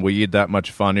alcohol and weed that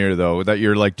much funnier, though, that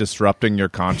you're like disrupting your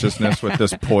consciousness with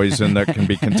this poison that can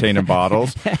be contained in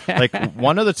bottles. Like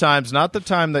one of the times, not the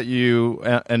time that you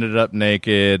ended up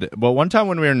naked, but one time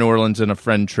when we were in New Orleans in a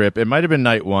friend trip, it might have been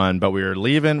night one, but we were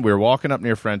leaving, we were walking up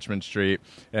near Frenchman Street,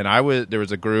 and there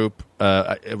was a group,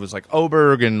 it was like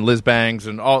Oberg and Liz Bangs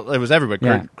and all, it was everybody,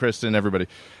 Yeah. Kristen, everybody.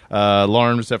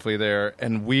 Lauren was definitely there,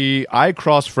 and I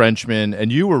crossed Frenchman,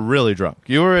 and you were really drunk.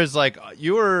 You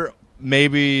were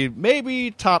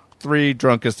maybe top 3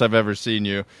 drunkest I've ever seen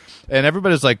you, and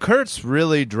everybody's like, Kurt's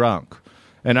really drunk,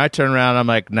 and I turn around, I'm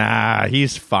like, nah,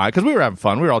 he's fine, because we were having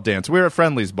fun, we were all dancing, we were at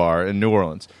Friendly's bar in New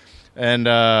Orleans, and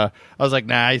I was like,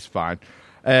 nah, he's fine.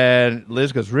 And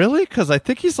Liz goes, really? Because I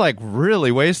think he's like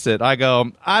really wasted. I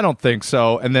go, I don't think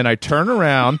so. And then I turn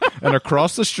around and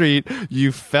across the street,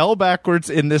 you fell backwards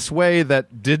in this way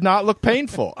that did not look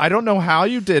painful. I don't know how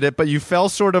you did it, but you fell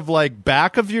sort of like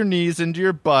back of your knees into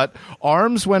your butt.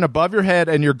 Arms went above your head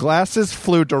and your glasses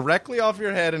flew directly off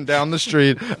your head and down the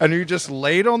street. And you just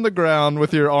laid on the ground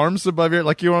with your arms above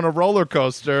like you were on a roller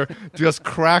coaster, just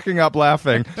cracking up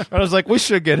laughing. And I was like, we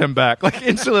should get him back. Like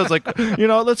instantly I was like,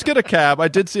 let's get a cab.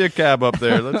 I did see a cab up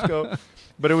there. Let's go.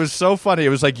 But it was so funny. It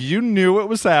was like you knew it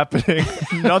was happening.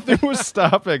 Nothing was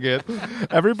stopping it.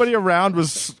 Everybody around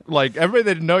was like, everybody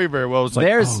that didn't know you very well was like,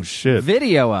 There's oh, shit.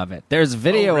 video of it. There's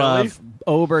video really? of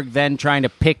Oberg then trying to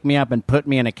pick me up and put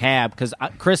me in a cab, because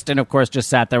Kristen, of course, just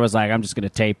sat there, was like, I'm just going to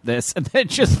tape this, and then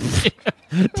just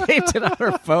taped it on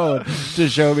her phone to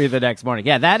show me the next morning.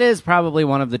 Yeah, that is probably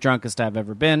one of the drunkest I've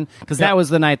ever been, because that was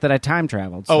the night that I time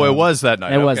traveled. Oh, so- it was that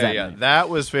night. It was Okay, that yeah. night. That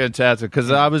was fantastic because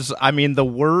the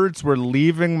words were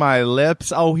leaving my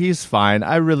lips. Oh, he's fine.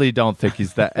 I really don't think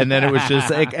he's that. And then it was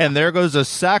just like, and there goes a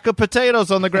sack of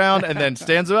potatoes on the ground, and then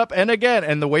stands up, and again,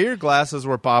 and the way your glasses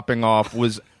were popping off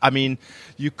was,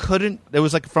 you couldn't, it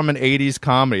was like from an 80s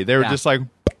comedy. They were just like,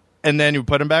 and then you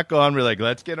put them back on. We're like,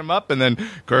 let's get him up, and then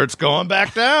Kurt's going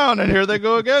back down, and here they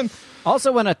go again.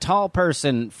 Also, when a tall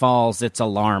person falls, it's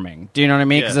alarming. Do you know what I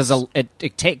mean? Because Yes.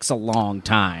 it takes a long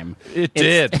time. It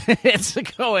did.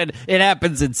 It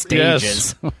happens in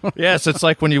stages. Yes, it's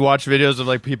like when you watch videos of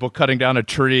like people cutting down a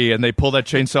tree and they pull that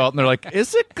chainsaw out and they're like,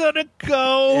 "Is it gonna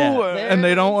go?" Yeah. And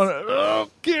they don't want to. Oh,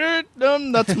 get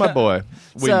them. That's my boy.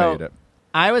 We So, made it.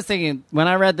 I was thinking, when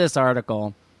I read this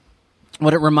article,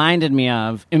 what it reminded me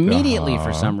of immediately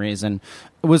for some reason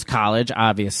was college,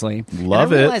 obviously.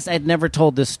 Love and I it. realized I'd never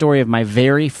told this story of my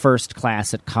very first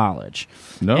class at college.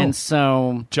 No. And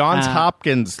so... Johns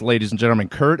Hopkins, ladies and gentlemen.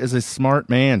 Kurt is a smart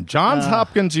man. Johns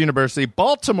Hopkins University,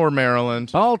 Baltimore,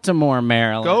 Maryland. Baltimore,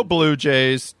 Maryland. Go Blue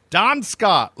Jays. Don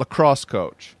Scott, lacrosse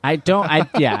coach. I don't I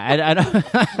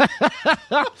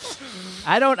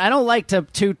don't like to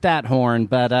toot that horn,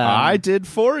 but I did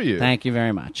for you. thank you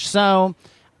very much. So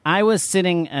I was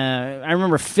sitting, I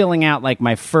remember filling out like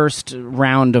my first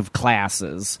round of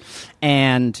classes,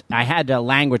 and I had a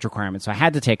language requirement, so I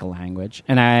had to take a language,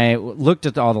 and I looked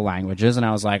at all the languages, and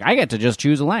I was like, I get to just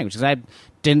choose a language, because I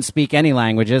didn't speak any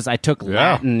languages. I took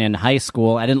Latin in high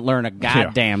school. I didn't learn a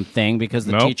goddamn thing, because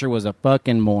the teacher was a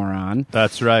fucking moron.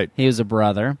 That's right. He was a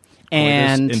brother.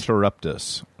 And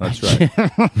Interruptus. That's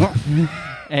right.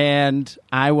 and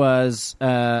I was so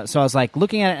I was like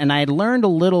looking at it, and I had learned a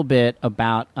little bit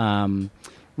about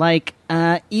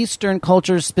Eastern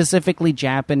cultures, specifically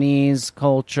Japanese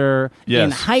culture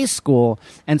in high school,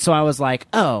 and so I was like,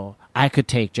 oh, I could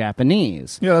take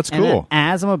Japanese. Yeah, that's And cool. then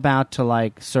as I'm about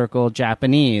to circle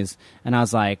Japanese, and I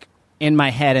was like, in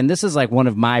my head, and this is like one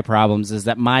of my problems, is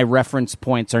that my reference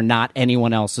points are not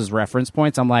anyone else's reference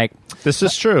points. I'm like, This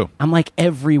is true.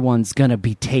 everyone's going to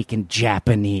be taking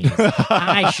Japanese.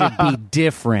 I should be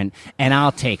different, and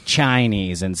I'll take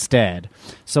Chinese instead.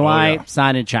 So I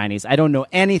decided Chinese. I don't know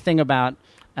anything about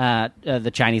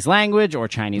the Chinese language or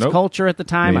Chinese culture at the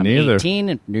time. Me I'm neither. 18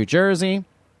 in New Jersey.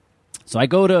 So I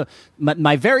go to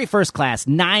my very first class,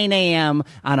 9 a.m.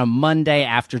 on a Monday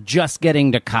after just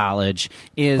getting to college,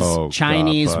 is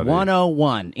Chinese buddy.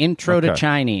 101, Intro to Okay.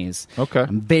 Chinese. Okay.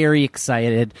 I'm very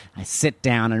excited. I sit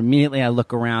down, and immediately I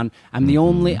look around. I'm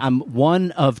I'm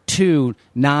one of 2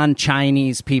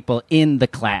 non-Chinese people in the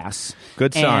class.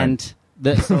 Good sign.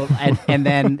 And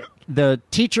then the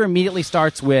teacher immediately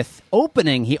starts with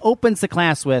opening. He opens the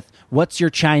class with, "What's your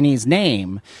Chinese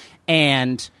name?"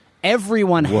 And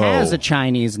everyone has a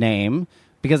Chinese name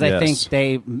because I think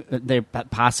they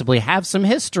possibly have some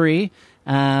history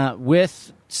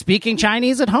with speaking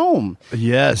Chinese at home.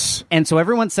 Yes. And so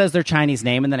everyone says their Chinese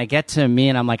name, and then I get to me,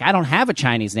 and I'm like, I don't have a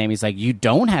Chinese name. He's like, you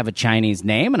don't have a Chinese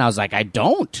name? And I was like, I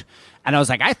don't. And I was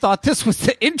like, I thought this was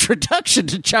the introduction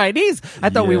to Chinese. I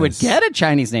thought we would get a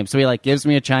Chinese name. So he like gives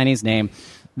me a Chinese name.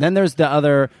 Then there's the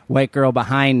other white girl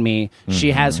behind me. Mm-hmm.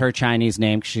 She has her Chinese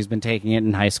name because she's been taking it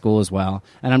in high school as well.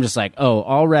 And I'm just like, oh,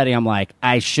 already I'm like,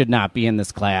 I should not be in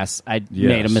this class. I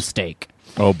made a mistake.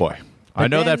 Oh, boy. I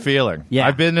know that feeling. Yeah.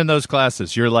 I've been in those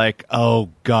classes. You're like, oh,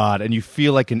 God. And you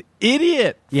feel like an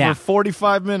idiot for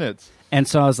 45 minutes. And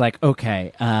so I was like,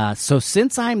 okay, so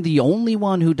since I'm the only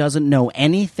one who doesn't know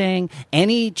anything,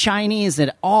 any Chinese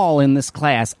at all in this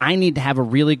class, I need to have a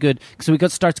really good... So he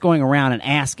starts going around and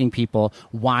asking people,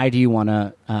 why do you want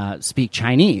to speak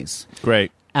Chinese?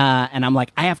 Great. And I'm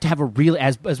like, I have to have a real...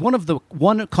 As one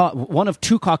of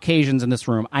two Caucasians in this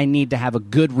room, I need to have a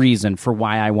good reason for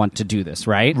why I want to do this,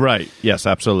 right? Right. Yes,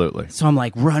 absolutely. So I'm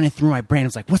like running through my brain.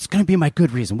 It's like, what's going to be my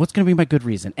good reason? What's going to be my good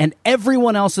reason? And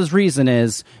everyone else's reason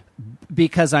is...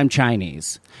 because I'm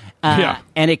Chinese.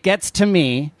 And it gets to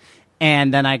me,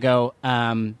 and then I go,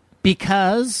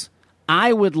 because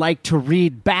I would like to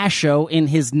read Basho in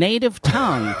his native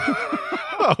tongue.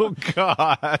 Oh,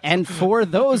 God. And for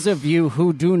those of you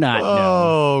who do not know,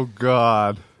 oh,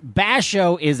 God.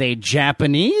 Basho is a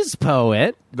Japanese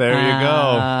poet. There you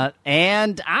go.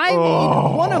 And I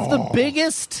made one of the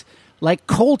biggest... like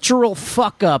cultural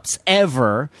fuck-ups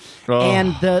ever.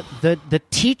 And the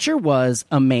teacher was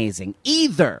amazing.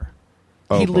 Either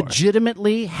he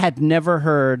legitimately had never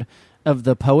heard of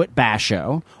the poet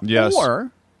Basho,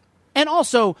 and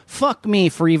also fuck me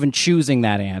for even choosing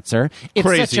that answer. It's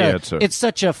Crazy answer. It's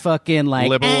such a fucking like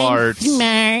liberal I'm arts.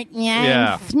 Smart,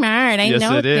 I'm smart. I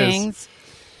know it things.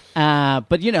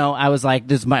 But you know, I was like,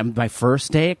 this is my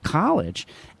first day at college,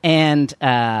 and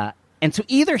so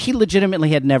either he legitimately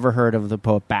had never heard of the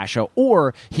poet Basho,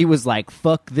 or he was like,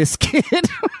 fuck this kid.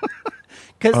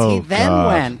 Because he then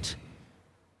went,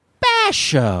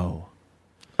 Basho.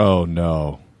 Oh,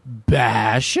 no.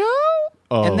 Basho?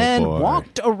 Oh, and then boy.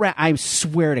 walked around. I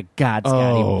swear to God,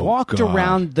 Scott, he walked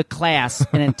around the class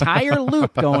an entire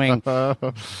loop going,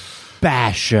 Basho.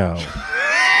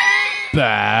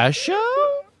 Basho?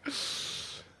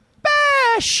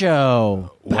 Basho.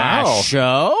 Wow.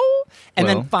 Basho? And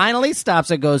Well. then finally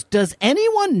stops and goes, does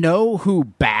anyone know who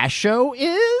Basho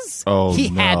is? Oh, He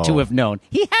had to have known.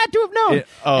 He had to have known.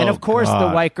 And of course, the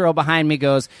white girl behind me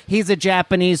goes, he's a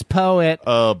Japanese poet.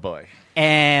 Oh, boy.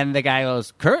 And the guy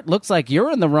goes, Kurt, looks like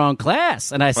you're in the wrong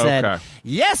class. And I said,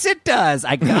 yes, it does.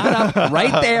 I got up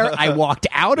right there. I walked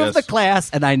out of the class,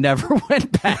 and I never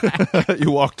went back.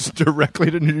 You walked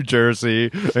directly to New Jersey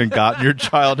and got in your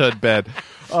childhood bed.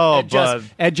 Oh, bud.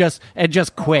 And just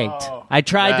quaked. I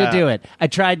tried to do it. I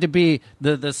tried to be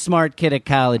the smart kid at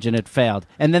college, and it failed.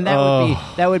 And then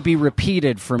that would be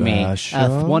repeated for me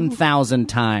 1,000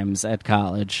 times at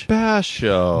college.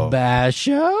 Basho.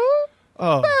 Basho?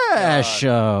 Oh,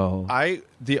 Basho. I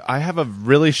have a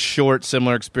really short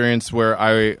similar experience where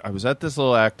I was at this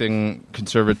little acting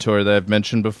conservatory that I've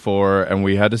mentioned before, and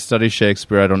we had to study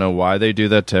Shakespeare. I don't know why they do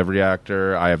that to every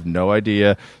actor. I have no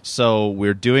idea. So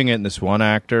we're doing it, and this one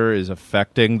actor is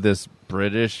affecting this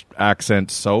British accent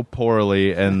so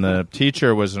poorly, and the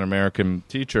teacher was an American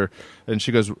teacher, and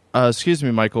she goes, excuse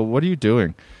me, Michael, what are you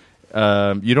doing?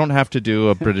 You don't have to do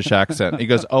a British accent. He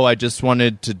goes, I just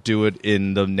wanted to do it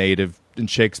in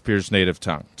Shakespeare's native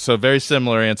tongue. So very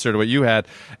similar answer to what you had.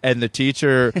 And the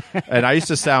teacher, and I used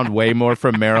to sound way more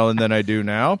from Maryland than I do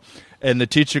now. And the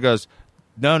teacher goes,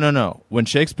 no. When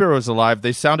Shakespeare was alive,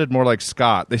 they sounded more like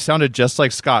Scott. They sounded just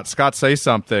like Scott. Scott, say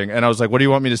something. And I was like, what do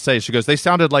you want me to say? She goes, they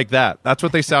sounded like that. That's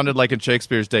what they sounded like in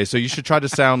Shakespeare's day. So you should try to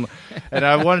sound. And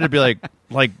I wanted to be like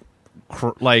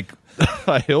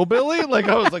a hillbilly. Like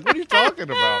I was like, what are you talking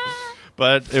about?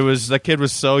 But the kid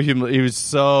was so he was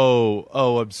so,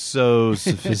 I'm so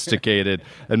sophisticated.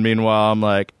 And meanwhile, I'm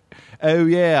like, oh,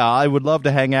 yeah, I would love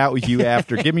to hang out with you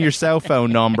after. Give me your cell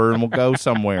phone number and we'll go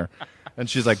somewhere. And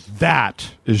she's like,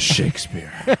 that is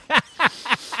Shakespeare.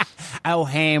 Oh,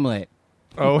 Hamlet.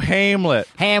 Oh, Hamlet.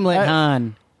 Hamlet,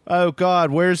 hon. Oh, God,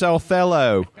 where's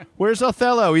Othello? Where's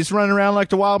Othello? He's running around like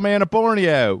the wild man of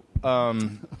Borneo.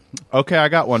 Okay, I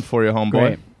got one for you, homeboy.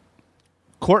 Great.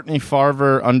 Courtney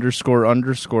Farver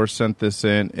 _ sent this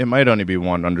in. It might only be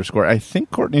one underscore. I think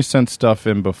Courtney sent stuff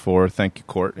in before. Thank you,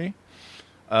 Courtney.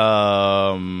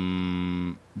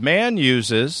 Man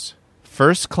uses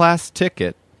first class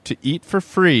ticket to eat for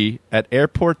free at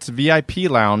airport's VIP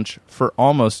lounge for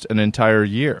almost an entire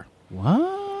year.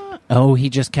 What? Oh, he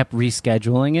just kept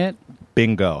rescheduling it?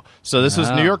 Bingo. So this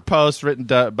was New York Post, written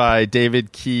by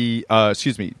David K.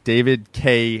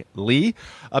 Lee.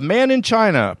 A man in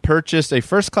China purchased a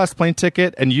first-class plane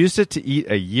ticket and used it to eat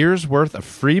a year's worth of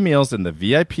free meals in the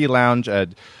VIP lounge at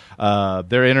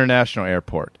their international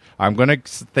airport. I'm going to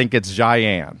think it's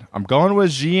Xi'an. I'm going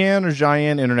with Xi'an or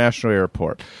Xi'an International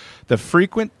Airport. The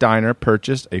frequent diner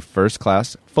purchased a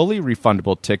first-class, fully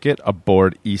refundable ticket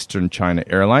aboard Eastern China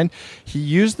Airline. He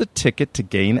used the ticket to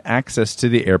gain access to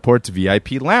the airport's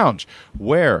VIP lounge,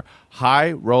 where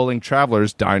high-rolling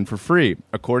travelers dine for free,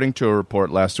 according to a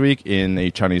report last week in a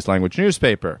Chinese-language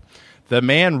newspaper. The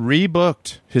man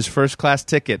rebooked his first-class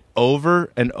ticket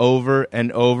over and over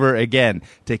and over again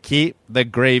to keep the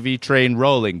gravy train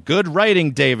rolling. Good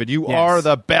writing, David. You are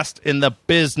the best in the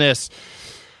business.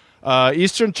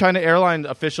 Eastern China Airlines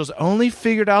officials only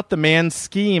figured out the man's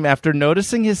scheme after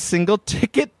noticing his single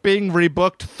ticket being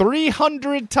rebooked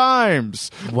 300 times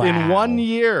in 1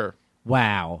 year.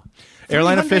 Wow.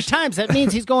 Airline 300 times. That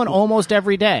means he's going almost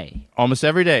every day. Almost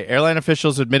every day. Airline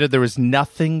officials admitted there was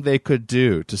nothing they could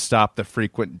do to stop the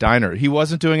frequent diner. He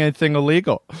wasn't doing anything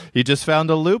illegal. He just found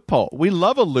a loophole. We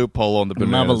love a loophole on the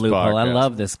Bananas Love a loophole. podcast. I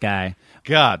love this guy.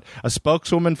 God. A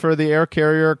spokeswoman for the air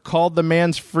carrier called the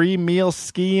man's free meal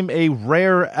scheme a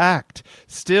rare act.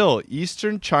 Still,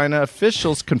 Eastern China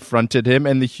officials confronted him,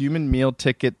 and the human meal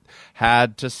ticket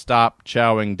had to stop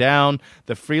chowing down.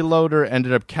 The freeloader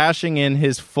ended up cashing in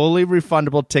his fully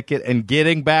refundable ticket and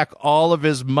getting back all of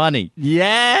his money.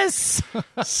 Yes.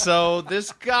 So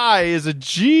this guy is a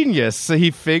genius. So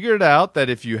he figured out that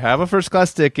if you have a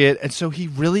first-class ticket, and so he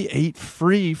really ate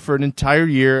free for an entire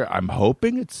year. I'm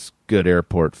hoping it's good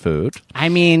airport food. I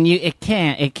mean, it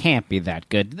can't be that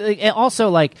good. Also,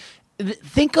 like,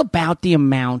 think about the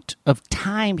amount of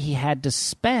time he had to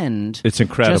spend. It's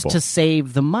incredible. Just to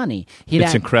save the money.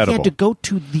 It's incredible. He had to go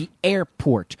to the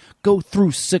airport, go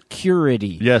through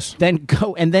security. Yes. Then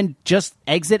go and then just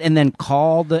exit and then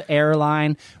call the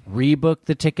airline, rebook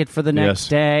the ticket for the next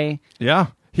day. Yeah.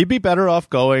 He'd be better off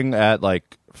going at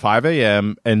like 5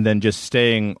 a.m. and then just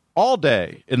staying all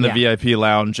day in the VIP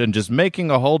lounge and just making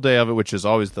a whole day of it, which is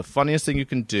always the funniest thing you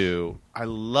can do. I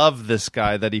love this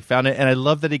guy that he found it, and I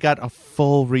love that he got a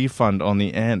full refund on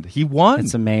the end. He won.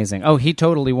 It's amazing. Oh, he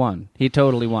totally won.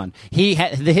 He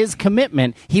had his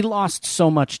commitment. He lost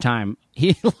so much time.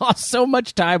 He lost so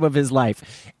much time of his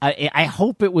life. I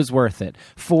hope it was worth it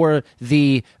for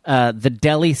the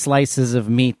deli slices of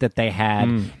meat that they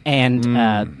had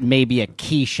and maybe a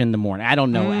quiche in the morning. I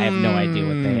don't know. I have no idea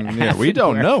what they had. Yeah, we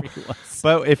don't know.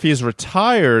 But if he's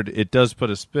retired, it does put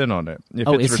a spin on it.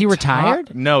 Is he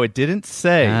retired? No, it didn't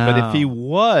say. But if he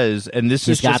was, and this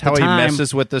is just how he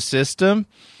messes with the system.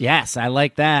 Yes, I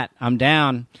like that. I'm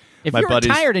down. If you're buddies-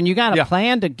 retired and you got a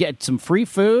plan to get some free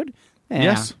food,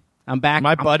 Yes. I'm back.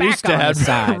 My I'm buddy's back on dad the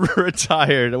side.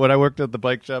 retired. When I worked at the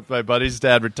bike shop, my buddy's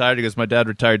dad retired. He goes, my dad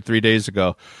retired 3 days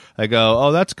ago. I go,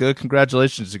 oh, that's good.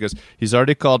 Congratulations. He goes, he's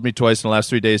already called me twice in the last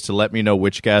 3 days to let me know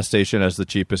which gas station has the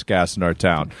cheapest gas in our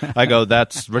town. I go,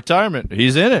 that's retirement.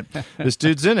 He's in it. This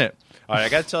dude's in it. All right, I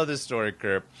got to tell this story,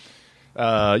 Kurt.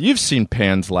 You've seen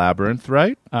Pan's Labyrinth,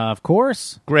 right? Of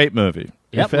course. Great movie.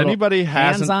 Yep, If anybody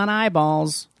hasn't, hands on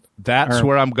eyeballs. that's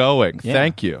where I'm going. Yeah.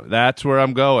 Thank you. That's where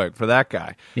I'm going for that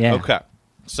guy. Yeah. Okay.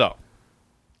 So,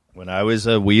 when I was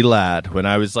a wee lad, when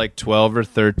I was like 12 or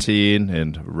 13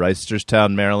 in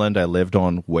Reisterstown, Maryland, I lived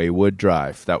on Waywood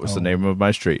Drive. That was the name of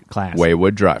my street. Classic.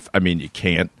 Waywood Drive. I mean, you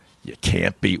can't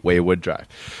beat Waywood Drive.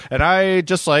 And I,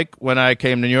 just like when I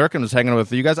came to New York and was hanging out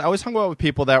with you guys, I always hung out with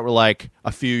people that were like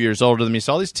a few years older than me.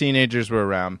 So all these teenagers were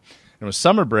around. It was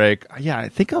summer break. Yeah, I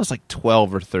think I was like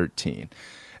 12 or 13.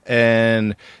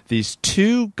 And these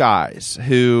two guys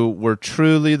who were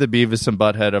truly the Beavis and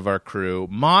Butthead of our crew.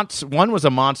 One was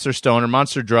a monster stoner,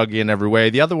 monster druggie in every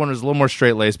way. The other one was a little more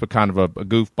straight-laced, but kind of a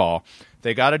goofball.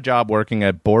 They got a job working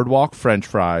at Boardwalk French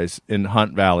Fries in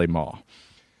Hunt Valley Mall.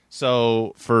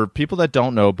 So for people that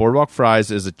don't know, Boardwalk Fries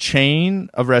is a chain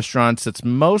of restaurants that's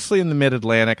mostly in the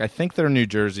Mid-Atlantic. I think they're in New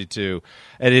Jersey too.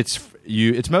 And it's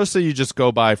mostly you just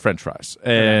go buy French fries.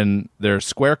 And they're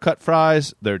square-cut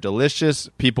fries. They're delicious.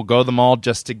 People go to the mall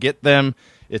just to get them.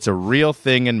 It's a real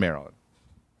thing in Maryland.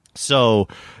 So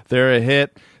they're a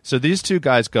hit. So these two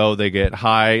guys go. They get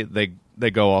high. They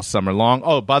go all summer long.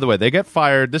 Oh, by the way, they get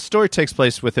fired. This story takes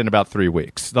place within about 3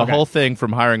 weeks. The whole thing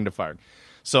from hiring to firing.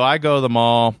 So I go to the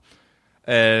mall,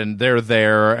 and they're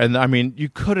there. And, I mean, you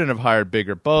couldn't have hired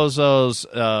bigger bozos.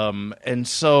 And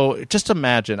so just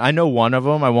imagine. I know one of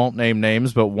them. I won't name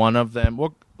names, but one of them.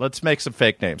 Well, Let's make some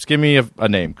fake names. Give me a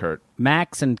name, Kurt.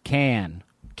 Max and Can.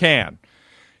 Can.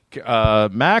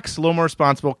 Max, a little more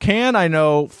responsible. Can, I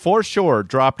know for sure,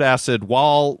 dropped acid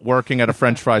while working at a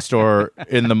French fry store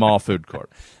in the mall food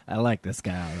court. I like this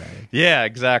guy already. Yeah,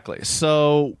 exactly.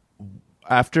 So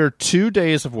after 2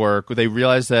 days of work, they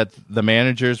realized that the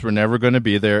managers were never going to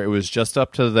be there. It was just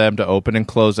up to them to open and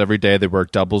close every day. They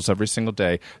worked doubles every single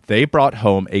day. They brought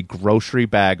home a grocery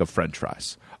bag of French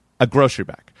fries. A grocery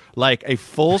bag. Like a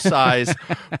full-size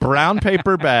brown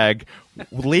paper bag,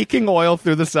 leaking oil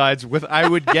through the sides with, I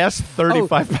would guess,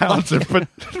 35 pounds of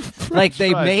like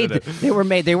they fries made, in it. they were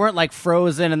made. They weren't like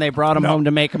frozen and they brought them home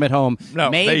to make them at home. No,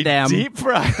 made they them deep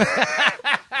fried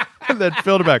and then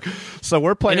filled it back. So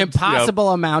we're playing an impossible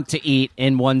amount to eat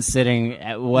in one sitting.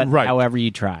 Right. However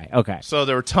you try. Okay. So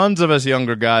there were tons of us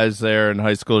younger guys there and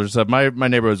high schoolers. My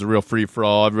neighborhood was a real free for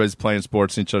all. Everybody's playing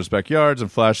sports in each other's backyards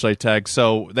and flashlight tags.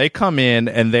 So they come in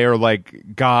and they're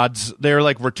like gods. They're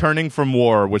like returning from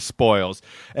war with spoils.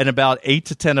 And about 8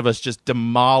 to 10 of us just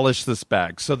demolish this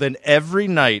bag. So then every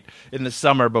night in the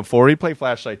summer before we play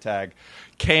flashlight tag,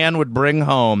 Can would bring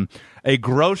home a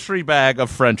grocery bag of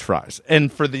French fries.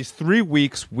 And for these 3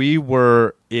 weeks, we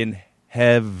were in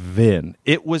heaven.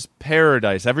 It was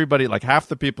paradise. Everybody, like half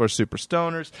the people are super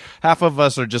stoners. Half of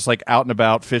us are just like out and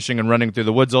about fishing and running through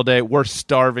the woods all day. We're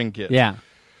starving kids. Yeah.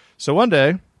 So one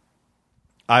day,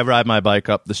 I ride my bike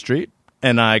up the street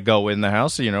and I go in the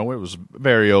house. You know, it was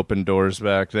very open doors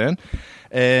back then.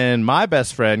 And my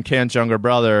best friend, Can's younger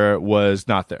brother, was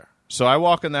not there. So I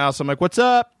walk in the house. I'm like, what's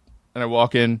up? And I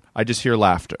walk in. I just hear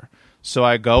laughter. So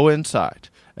I go inside,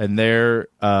 and there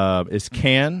is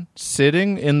Can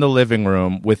sitting in the living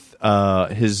room with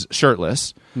his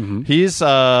shirtless. Mm-hmm. He's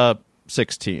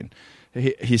 16.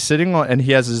 He's sitting on, and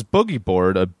he has his boogie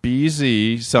board, a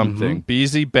BZ something,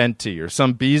 BZ Benti, or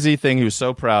some BZ thing he was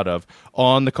so proud of,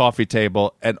 on the coffee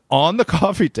table. And on the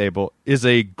coffee table is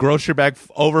a grocery bag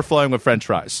overflowing with French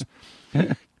fries.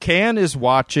 Can is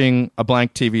watching a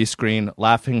blank TV screen,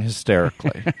 laughing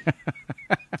hysterically.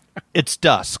 It's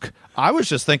dusk. I was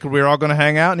just thinking we were all going to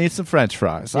hang out and eat some French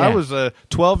fries. Yeah. I was a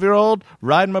 12-year-old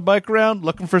riding my bike around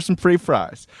looking for some free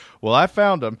fries. Well, I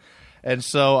found them, and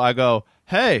so I go,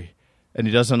 hey, and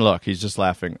he doesn't look. He's just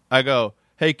laughing. I go,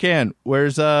 hey, Can,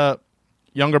 where's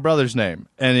younger brother's name?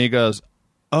 And he goes,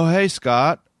 oh, hey,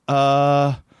 Scott.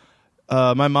 My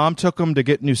mom took him to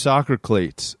get new soccer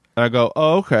cleats. I go,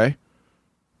 oh, okay.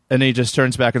 And he just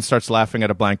turns back and starts laughing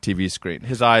at a blank TV screen.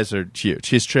 His eyes are huge.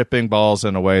 He's tripping balls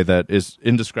in a way that is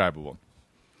indescribable.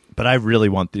 But I really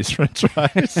want these French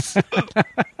fries.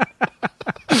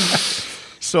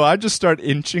 So I just start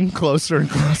inching closer and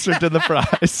closer to the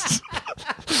fries.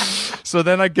 So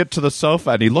then I get to the sofa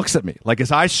and he looks at me. Like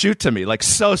his eyes shoot to me. Like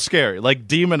so scary. Like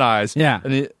demon eyes. Yeah.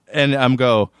 And I'm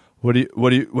go, what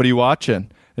are you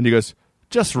watching? And he goes,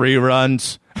 just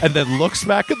reruns. And then looks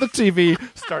back at the TV,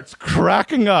 starts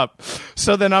cracking up.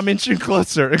 So then I'm inching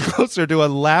closer and closer to a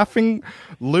laughing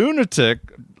lunatic.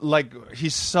 Like,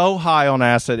 he's so high on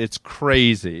acid, it's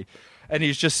crazy. And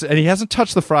he hasn't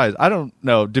touched the fries. I don't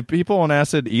know. Do people on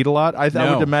acid eat a lot? I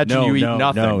would imagine you eat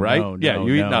nothing, right?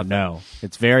 You eat nothing. No,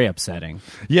 it's very upsetting.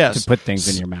 Yes. To put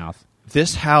things in your mouth.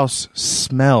 This house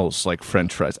smells like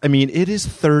French fries. I mean, it is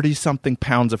 30-something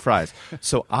pounds of fries.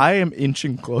 So I am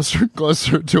inching closer and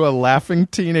closer to a laughing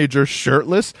teenager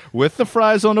shirtless with the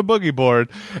fries on a boogie board.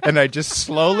 And I just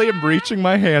slowly am reaching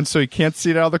my hand so he can't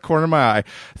see it out of the corner of my eye.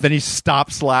 Then he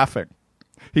stops laughing.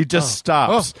 He just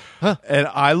stops. And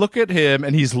I look at him,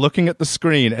 and he's looking at the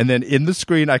screen. And then in the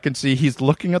screen, I can see he's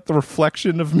looking at the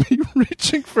reflection of me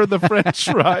reaching for the French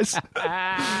fries.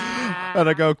 And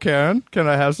I go, Can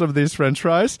I have some of these French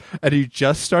fries? And he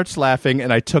just starts laughing,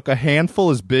 and I took a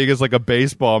handful as big as like a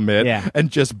baseball mitt and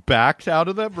just backed out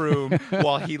of that room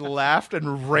while he laughed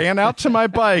and ran out to my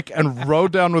bike and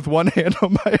rode down with one hand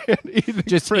on my head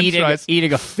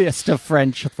eating a fist of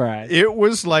French fries. It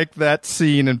was like that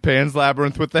scene in Pan's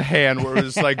Labyrinth with the hand where it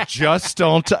was like, just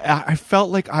don't. I felt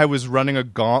like I was running a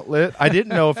gauntlet. I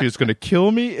didn't know if he was going to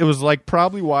kill me. It was like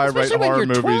probably why Especially I write horror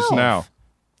movies 12. now.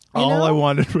 All I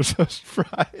wanted was those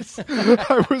fries.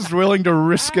 I was willing to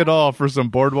risk it all for some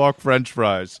Boardwalk French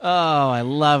fries. Oh, I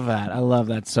love that. I love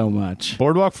that so much.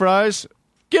 Boardwalk Fries,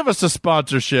 give us a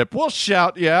sponsorship. We'll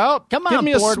shout you out. Come on, give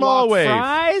me a Boardwalk small wave.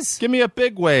 Fries. Give me a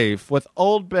big wave with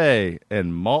Old Bay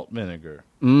and malt vinegar.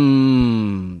 Oh,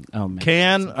 man.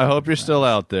 Can, I hope you're still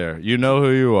out there. You know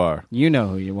who you are. You know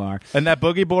who you are. And that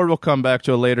boogie board will come back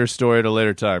to a later story at a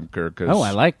later time, Kirk. Oh,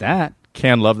 I like that.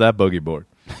 Can love that boogie board.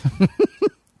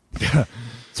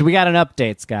 So we got an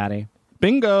update, Scotty.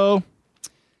 Bingo.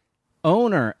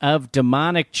 Owner of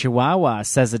demonic Chihuahua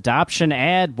says adoption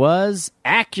ad was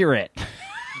accurate.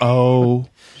 Oh,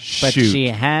 But shoot. she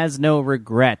has no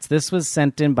regrets. This was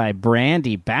sent in by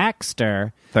Brandy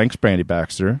Baxter. Thanks, Brandy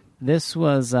Baxter. This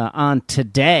was on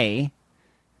Today.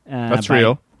 That's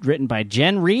real. Written by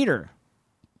Jen Reeder.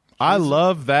 I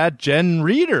love that Jen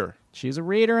Reeder. She's a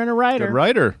reader and a writer. Good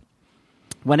writer.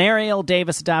 When Ariel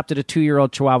Davis adopted a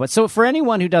 2-year-old Chihuahua. So for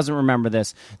anyone who doesn't remember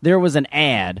this, there was an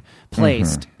ad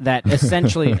placed that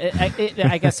essentially,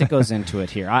 I guess it goes into it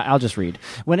here. I'll just read.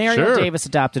 When Ariel Sure. Davis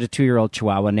adopted a 2-year-old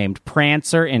Chihuahua named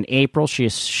Prancer in April, she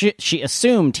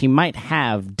assumed he might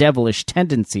have devilish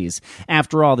tendencies.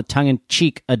 After all, the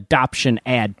tongue-in-cheek adoption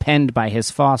ad penned by his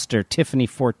foster, Tiffany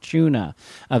Fortuna,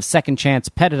 of Second Chance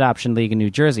Pet Adoption League in New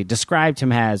Jersey, described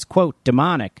him as, quote,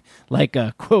 demonic, like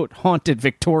a, quote, haunted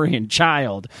Victorian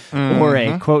child, or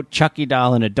a, quote, Chucky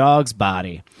doll in a dog's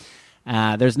body.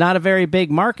 There's not a very big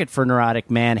market for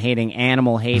neurotic man-hating,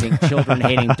 animal-hating,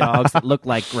 children-hating dogs that look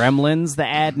like gremlins, the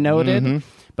ad noted.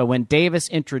 But when Davis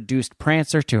introduced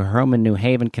Prancer to her home in New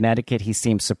Haven, Connecticut, he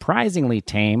seemed surprisingly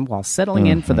tame while settling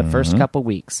in for the first couple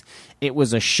weeks. It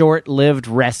was a short-lived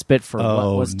respite for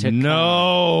what was to come.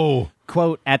 No.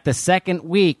 Quote, at the second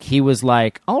week, he was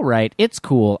like, all right, it's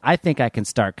cool. I think I can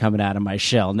start coming out of my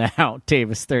shell now,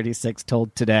 Davis 36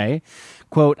 told Today.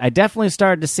 Quote, I definitely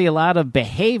started to see a lot of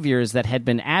behaviors that had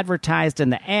been advertised in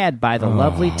the ad by the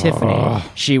lovely Tiffany.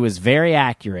 She was very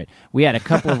accurate. We had a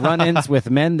couple of run-ins with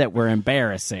men that were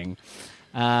embarrassing.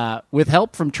 With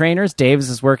help from trainers, Davis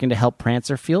is working to help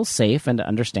Prancer feel safe and to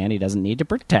understand he doesn't need to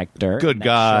protect her. Good that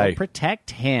guy. she'll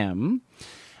protect him.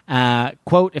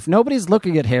 Quote, if nobody's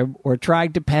looking at him or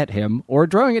trying to pet him or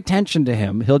drawing attention to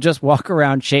him, he'll just walk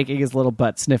around shaking his little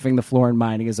butt, sniffing the floor and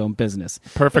minding his own business.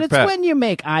 Perfect But it's pet. when you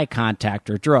make eye contact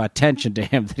or draw attention to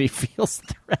him that he feels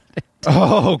threatened.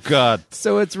 Oh, God.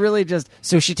 So it's really just,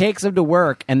 so she takes him to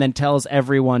work and then tells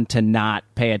everyone to not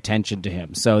pay attention to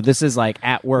him. So this is like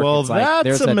at work. Well, it's like, that's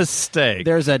there's a mistake.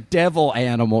 There's a devil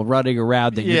animal running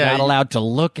around that you're Yeah, not allowed to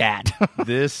look at.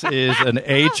 This is an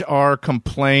HR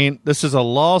complaint. This is a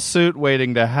lawsuit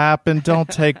waiting to happen. Don't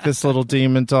take this little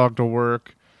demon dog to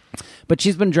work. But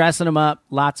she's been dressing him up,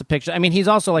 lots of pictures. I mean, he's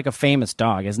also like a famous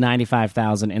dog. He has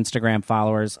 95,000 Instagram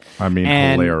followers. I mean,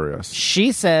 And hilarious.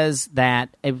 She says that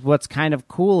what's kind of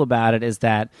cool about it is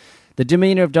that the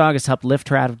diminutive dog has helped lift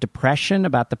her out of depression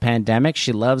about the pandemic.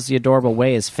 She loves the adorable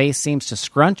way his face seems to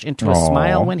scrunch into a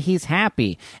smile when he's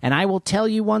happy. And I will tell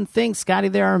you one thing, Scotty,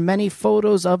 there are many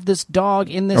photos of this dog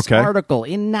in this article.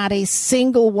 In not a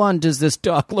single one does this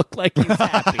dog look like he's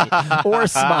happy or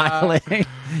smiling.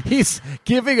 He's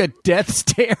giving a death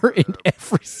stare in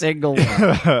every single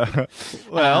one.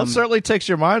 Well, it certainly takes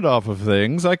your mind off of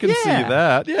things. I can see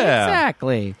that. Yeah.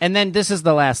 Exactly. And then this is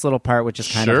the last little part, which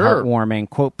is kind of heartwarming.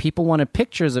 Quote, people wanted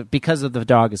pictures of, because of the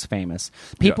dog is famous,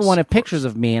 people wanted pictures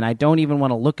of me, and I don't even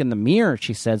want to look in the mirror,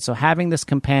 she said. So having this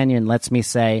companion lets me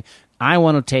say, I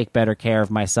want to take better care of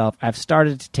myself. I've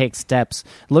started to take steps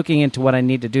looking into what I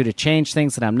need to do to change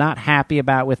things that I'm not happy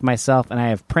about with myself, and I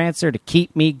have Prancer to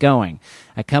keep me going.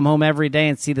 I come home every day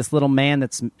and see this little man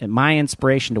that's my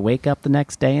inspiration to wake up the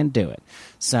next day and do it.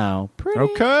 So, pretty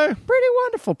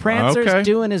wonderful. Prancer's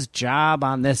doing his job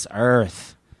on this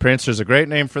earth. Prancer's a great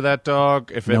name for that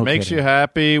dog. If it makes you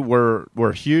happy,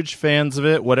 we're huge fans of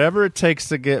it. Whatever it takes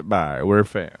to get by, we're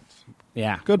fans.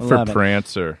 Yeah. Good for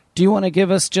Prancer. Do you want to give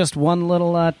us just one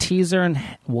little teaser and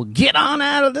we'll get on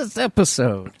out of this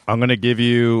episode? I'm going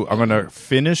to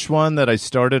finish one that I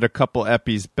started a couple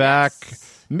epis back.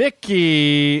 Yes.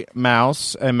 Mickey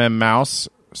Mouse, MM Mouse,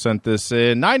 sent this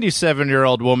in.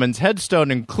 97-year-old woman's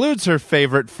headstone includes her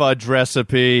favorite fudge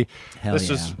recipe. Hell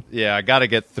yeah. I got to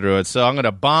get through it. So I'm going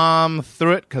to bomb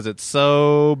through it because it's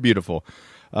so beautiful.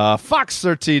 Fox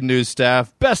 13 news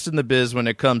staff, best in the biz when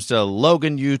it comes to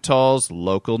Logan, Utah's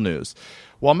local news.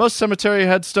 While most cemetery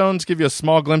headstones give you a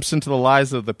small glimpse into the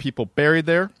lives of the people buried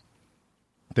there,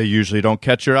 they usually don't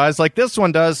catch your eyes like this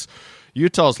one does.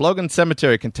 Utah's Logan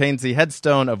Cemetery contains the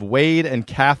headstone of Wade and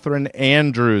Catherine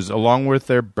Andrews, along with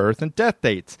their birth and death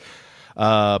dates.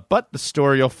 But the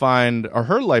story you'll find, or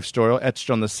her life story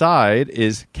etched on the side,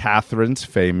 is Catherine's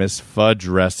famous fudge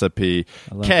recipe.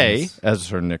 Kay, as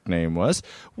her nickname was,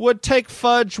 would take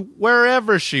fudge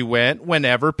wherever she went,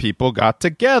 whenever people got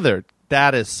together.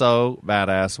 That is so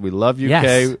badass. We love you,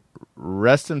 Kay.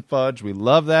 Rest in fudge. We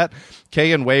love that.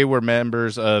 Kay and Wade were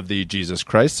members of the Jesus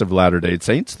Christ of Latter-day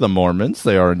Saints, the Mormons.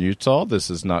 They are in Utah. This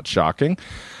is not shocking.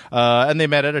 And they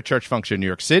met at a church function in New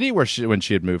York City when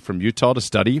she had moved from Utah to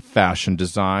study fashion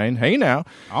design. Hey, now.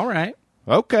 All right.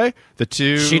 Okay. The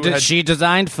two... She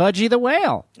designed Fudgy the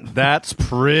Whale. That's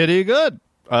pretty good.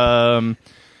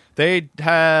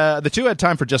 The two had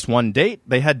time for just one date.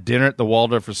 They had dinner at the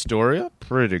Waldorf Astoria.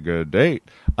 Pretty good date.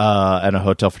 And a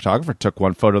hotel photographer took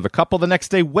one photo of the couple. The next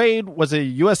day, Wade was a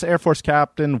U.S. Air Force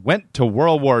captain, went to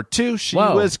World War II. She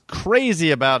was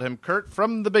crazy about him, Kurt,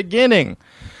 from the beginning.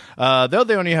 Though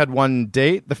they only had one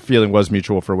date, the feeling was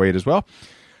mutual for Wade as well.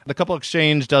 The couple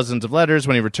exchanged dozens of letters.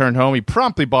 When he returned home, he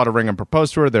promptly bought a ring and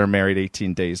proposed to her. They were married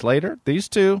 18 days later. These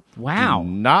two do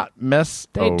not mess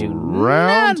around. They do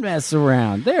not mess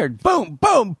around. They're boom,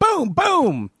 boom, boom,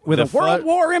 boom, with a world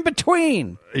war in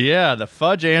between. Yeah, the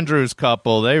Fudge Andrews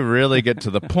couple, they really get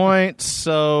to the point.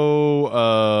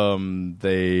 So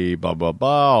they blah, blah,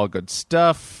 blah, all good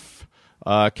stuff.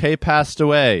 Kay passed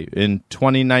away in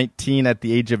 2019 at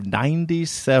the age of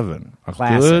 97.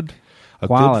 Classic.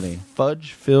 Quality. Good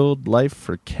fudge-filled life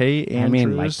for Kay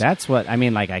Andrews.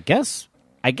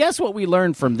 I guess what we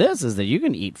learned from this is that you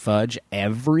can eat fudge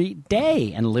every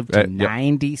day and live to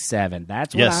 97.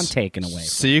 That's what I'm taking away.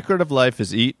 Secret of life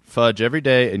is eat fudge every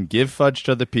day and give fudge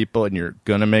to other people, and you're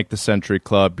going to make the Century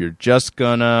Club. You're just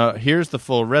going to... Here's the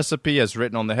full recipe as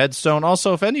written on the headstone.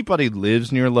 Also, if anybody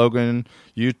lives near Logan,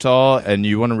 Utah, and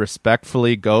you want to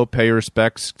respectfully go pay your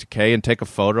respects to Kay and take a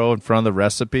photo in front of the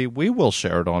recipe, we will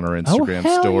share it on our Instagram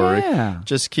story. Yeah.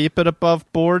 Just keep it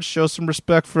above board. Show some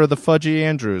respect for the Fudgy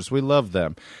Andrews. We love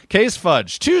them. Kay's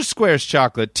Fudge, 2 squares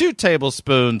chocolate, 2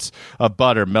 tablespoons of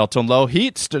butter, melt on low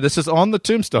heat. This is on the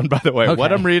tombstone, by the way. Okay.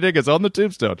 What I'm reading is on the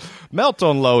tombstone. Melt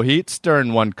on low heat, stir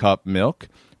in 1 cup milk,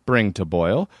 bring to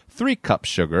boil, 3 cups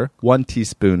sugar, 1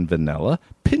 teaspoon vanilla,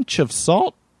 pinch of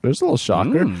salt. There's a little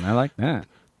shocker. I like that.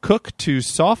 Cook to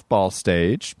softball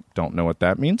stage. Don't know what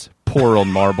that means. Pour on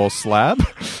marble slab.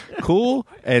 Cool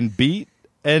and beat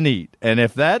and eat. And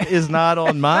if that is not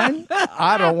on mine,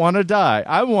 I don't want to die.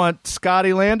 I want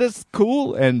Scotty Landis,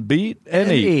 cool and beat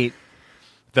and eat.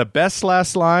 The best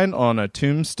last line on a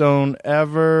tombstone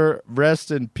ever.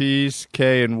 Rest in peace,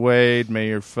 Kay and Wade. May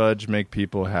your fudge make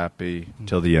people happy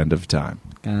till the end of time.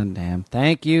 God damn.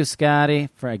 Thank you, Scotty,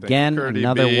 for again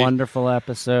another wonderful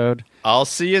episode. I'll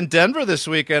see you in Denver this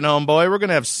weekend, homeboy. We're going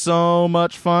to have so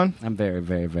much fun. I'm very,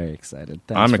 very, very excited.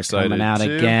 Thanks I'm for excited coming out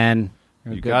too. again.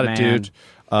 You got it, dude.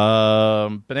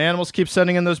 Bananimals, keep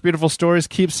sending in those beautiful stories.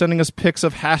 Keep sending us pics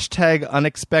of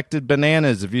 #unexpected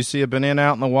bananas. If you see a banana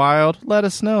out in the wild, let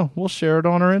us know. We'll share it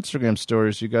on our Instagram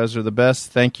stories. You guys are the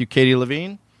best. Thank you, Katie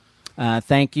Levine.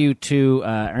 Thank you to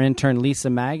our intern, Lisa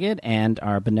Magid, and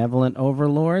our benevolent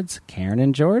overlords, Karen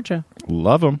and Georgia.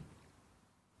 Love them.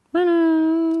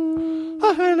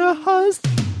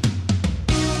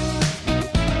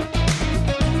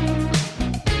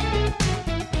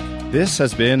 This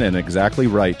has been an Exactly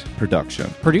Right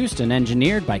production. Produced and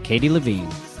engineered by Katie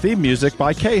Levine. Theme music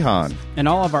by Kahan. And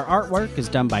all of our artwork is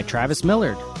done by Travis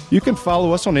Millard. You can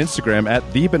follow us on Instagram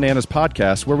at The Bananas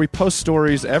Podcast, where we post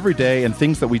stories every day and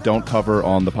things that we don't cover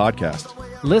on the podcast.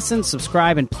 Listen,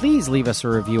 subscribe, and please leave us a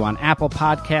review on Apple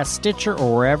Podcasts, Stitcher,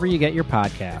 or wherever you get your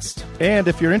podcast. And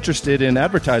if you're interested in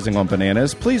advertising on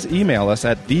Bananas, please email us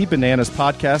at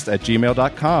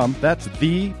thebananaspodcast@gmail.com. That's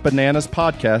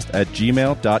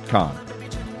thebananaspodcast@gmail.com.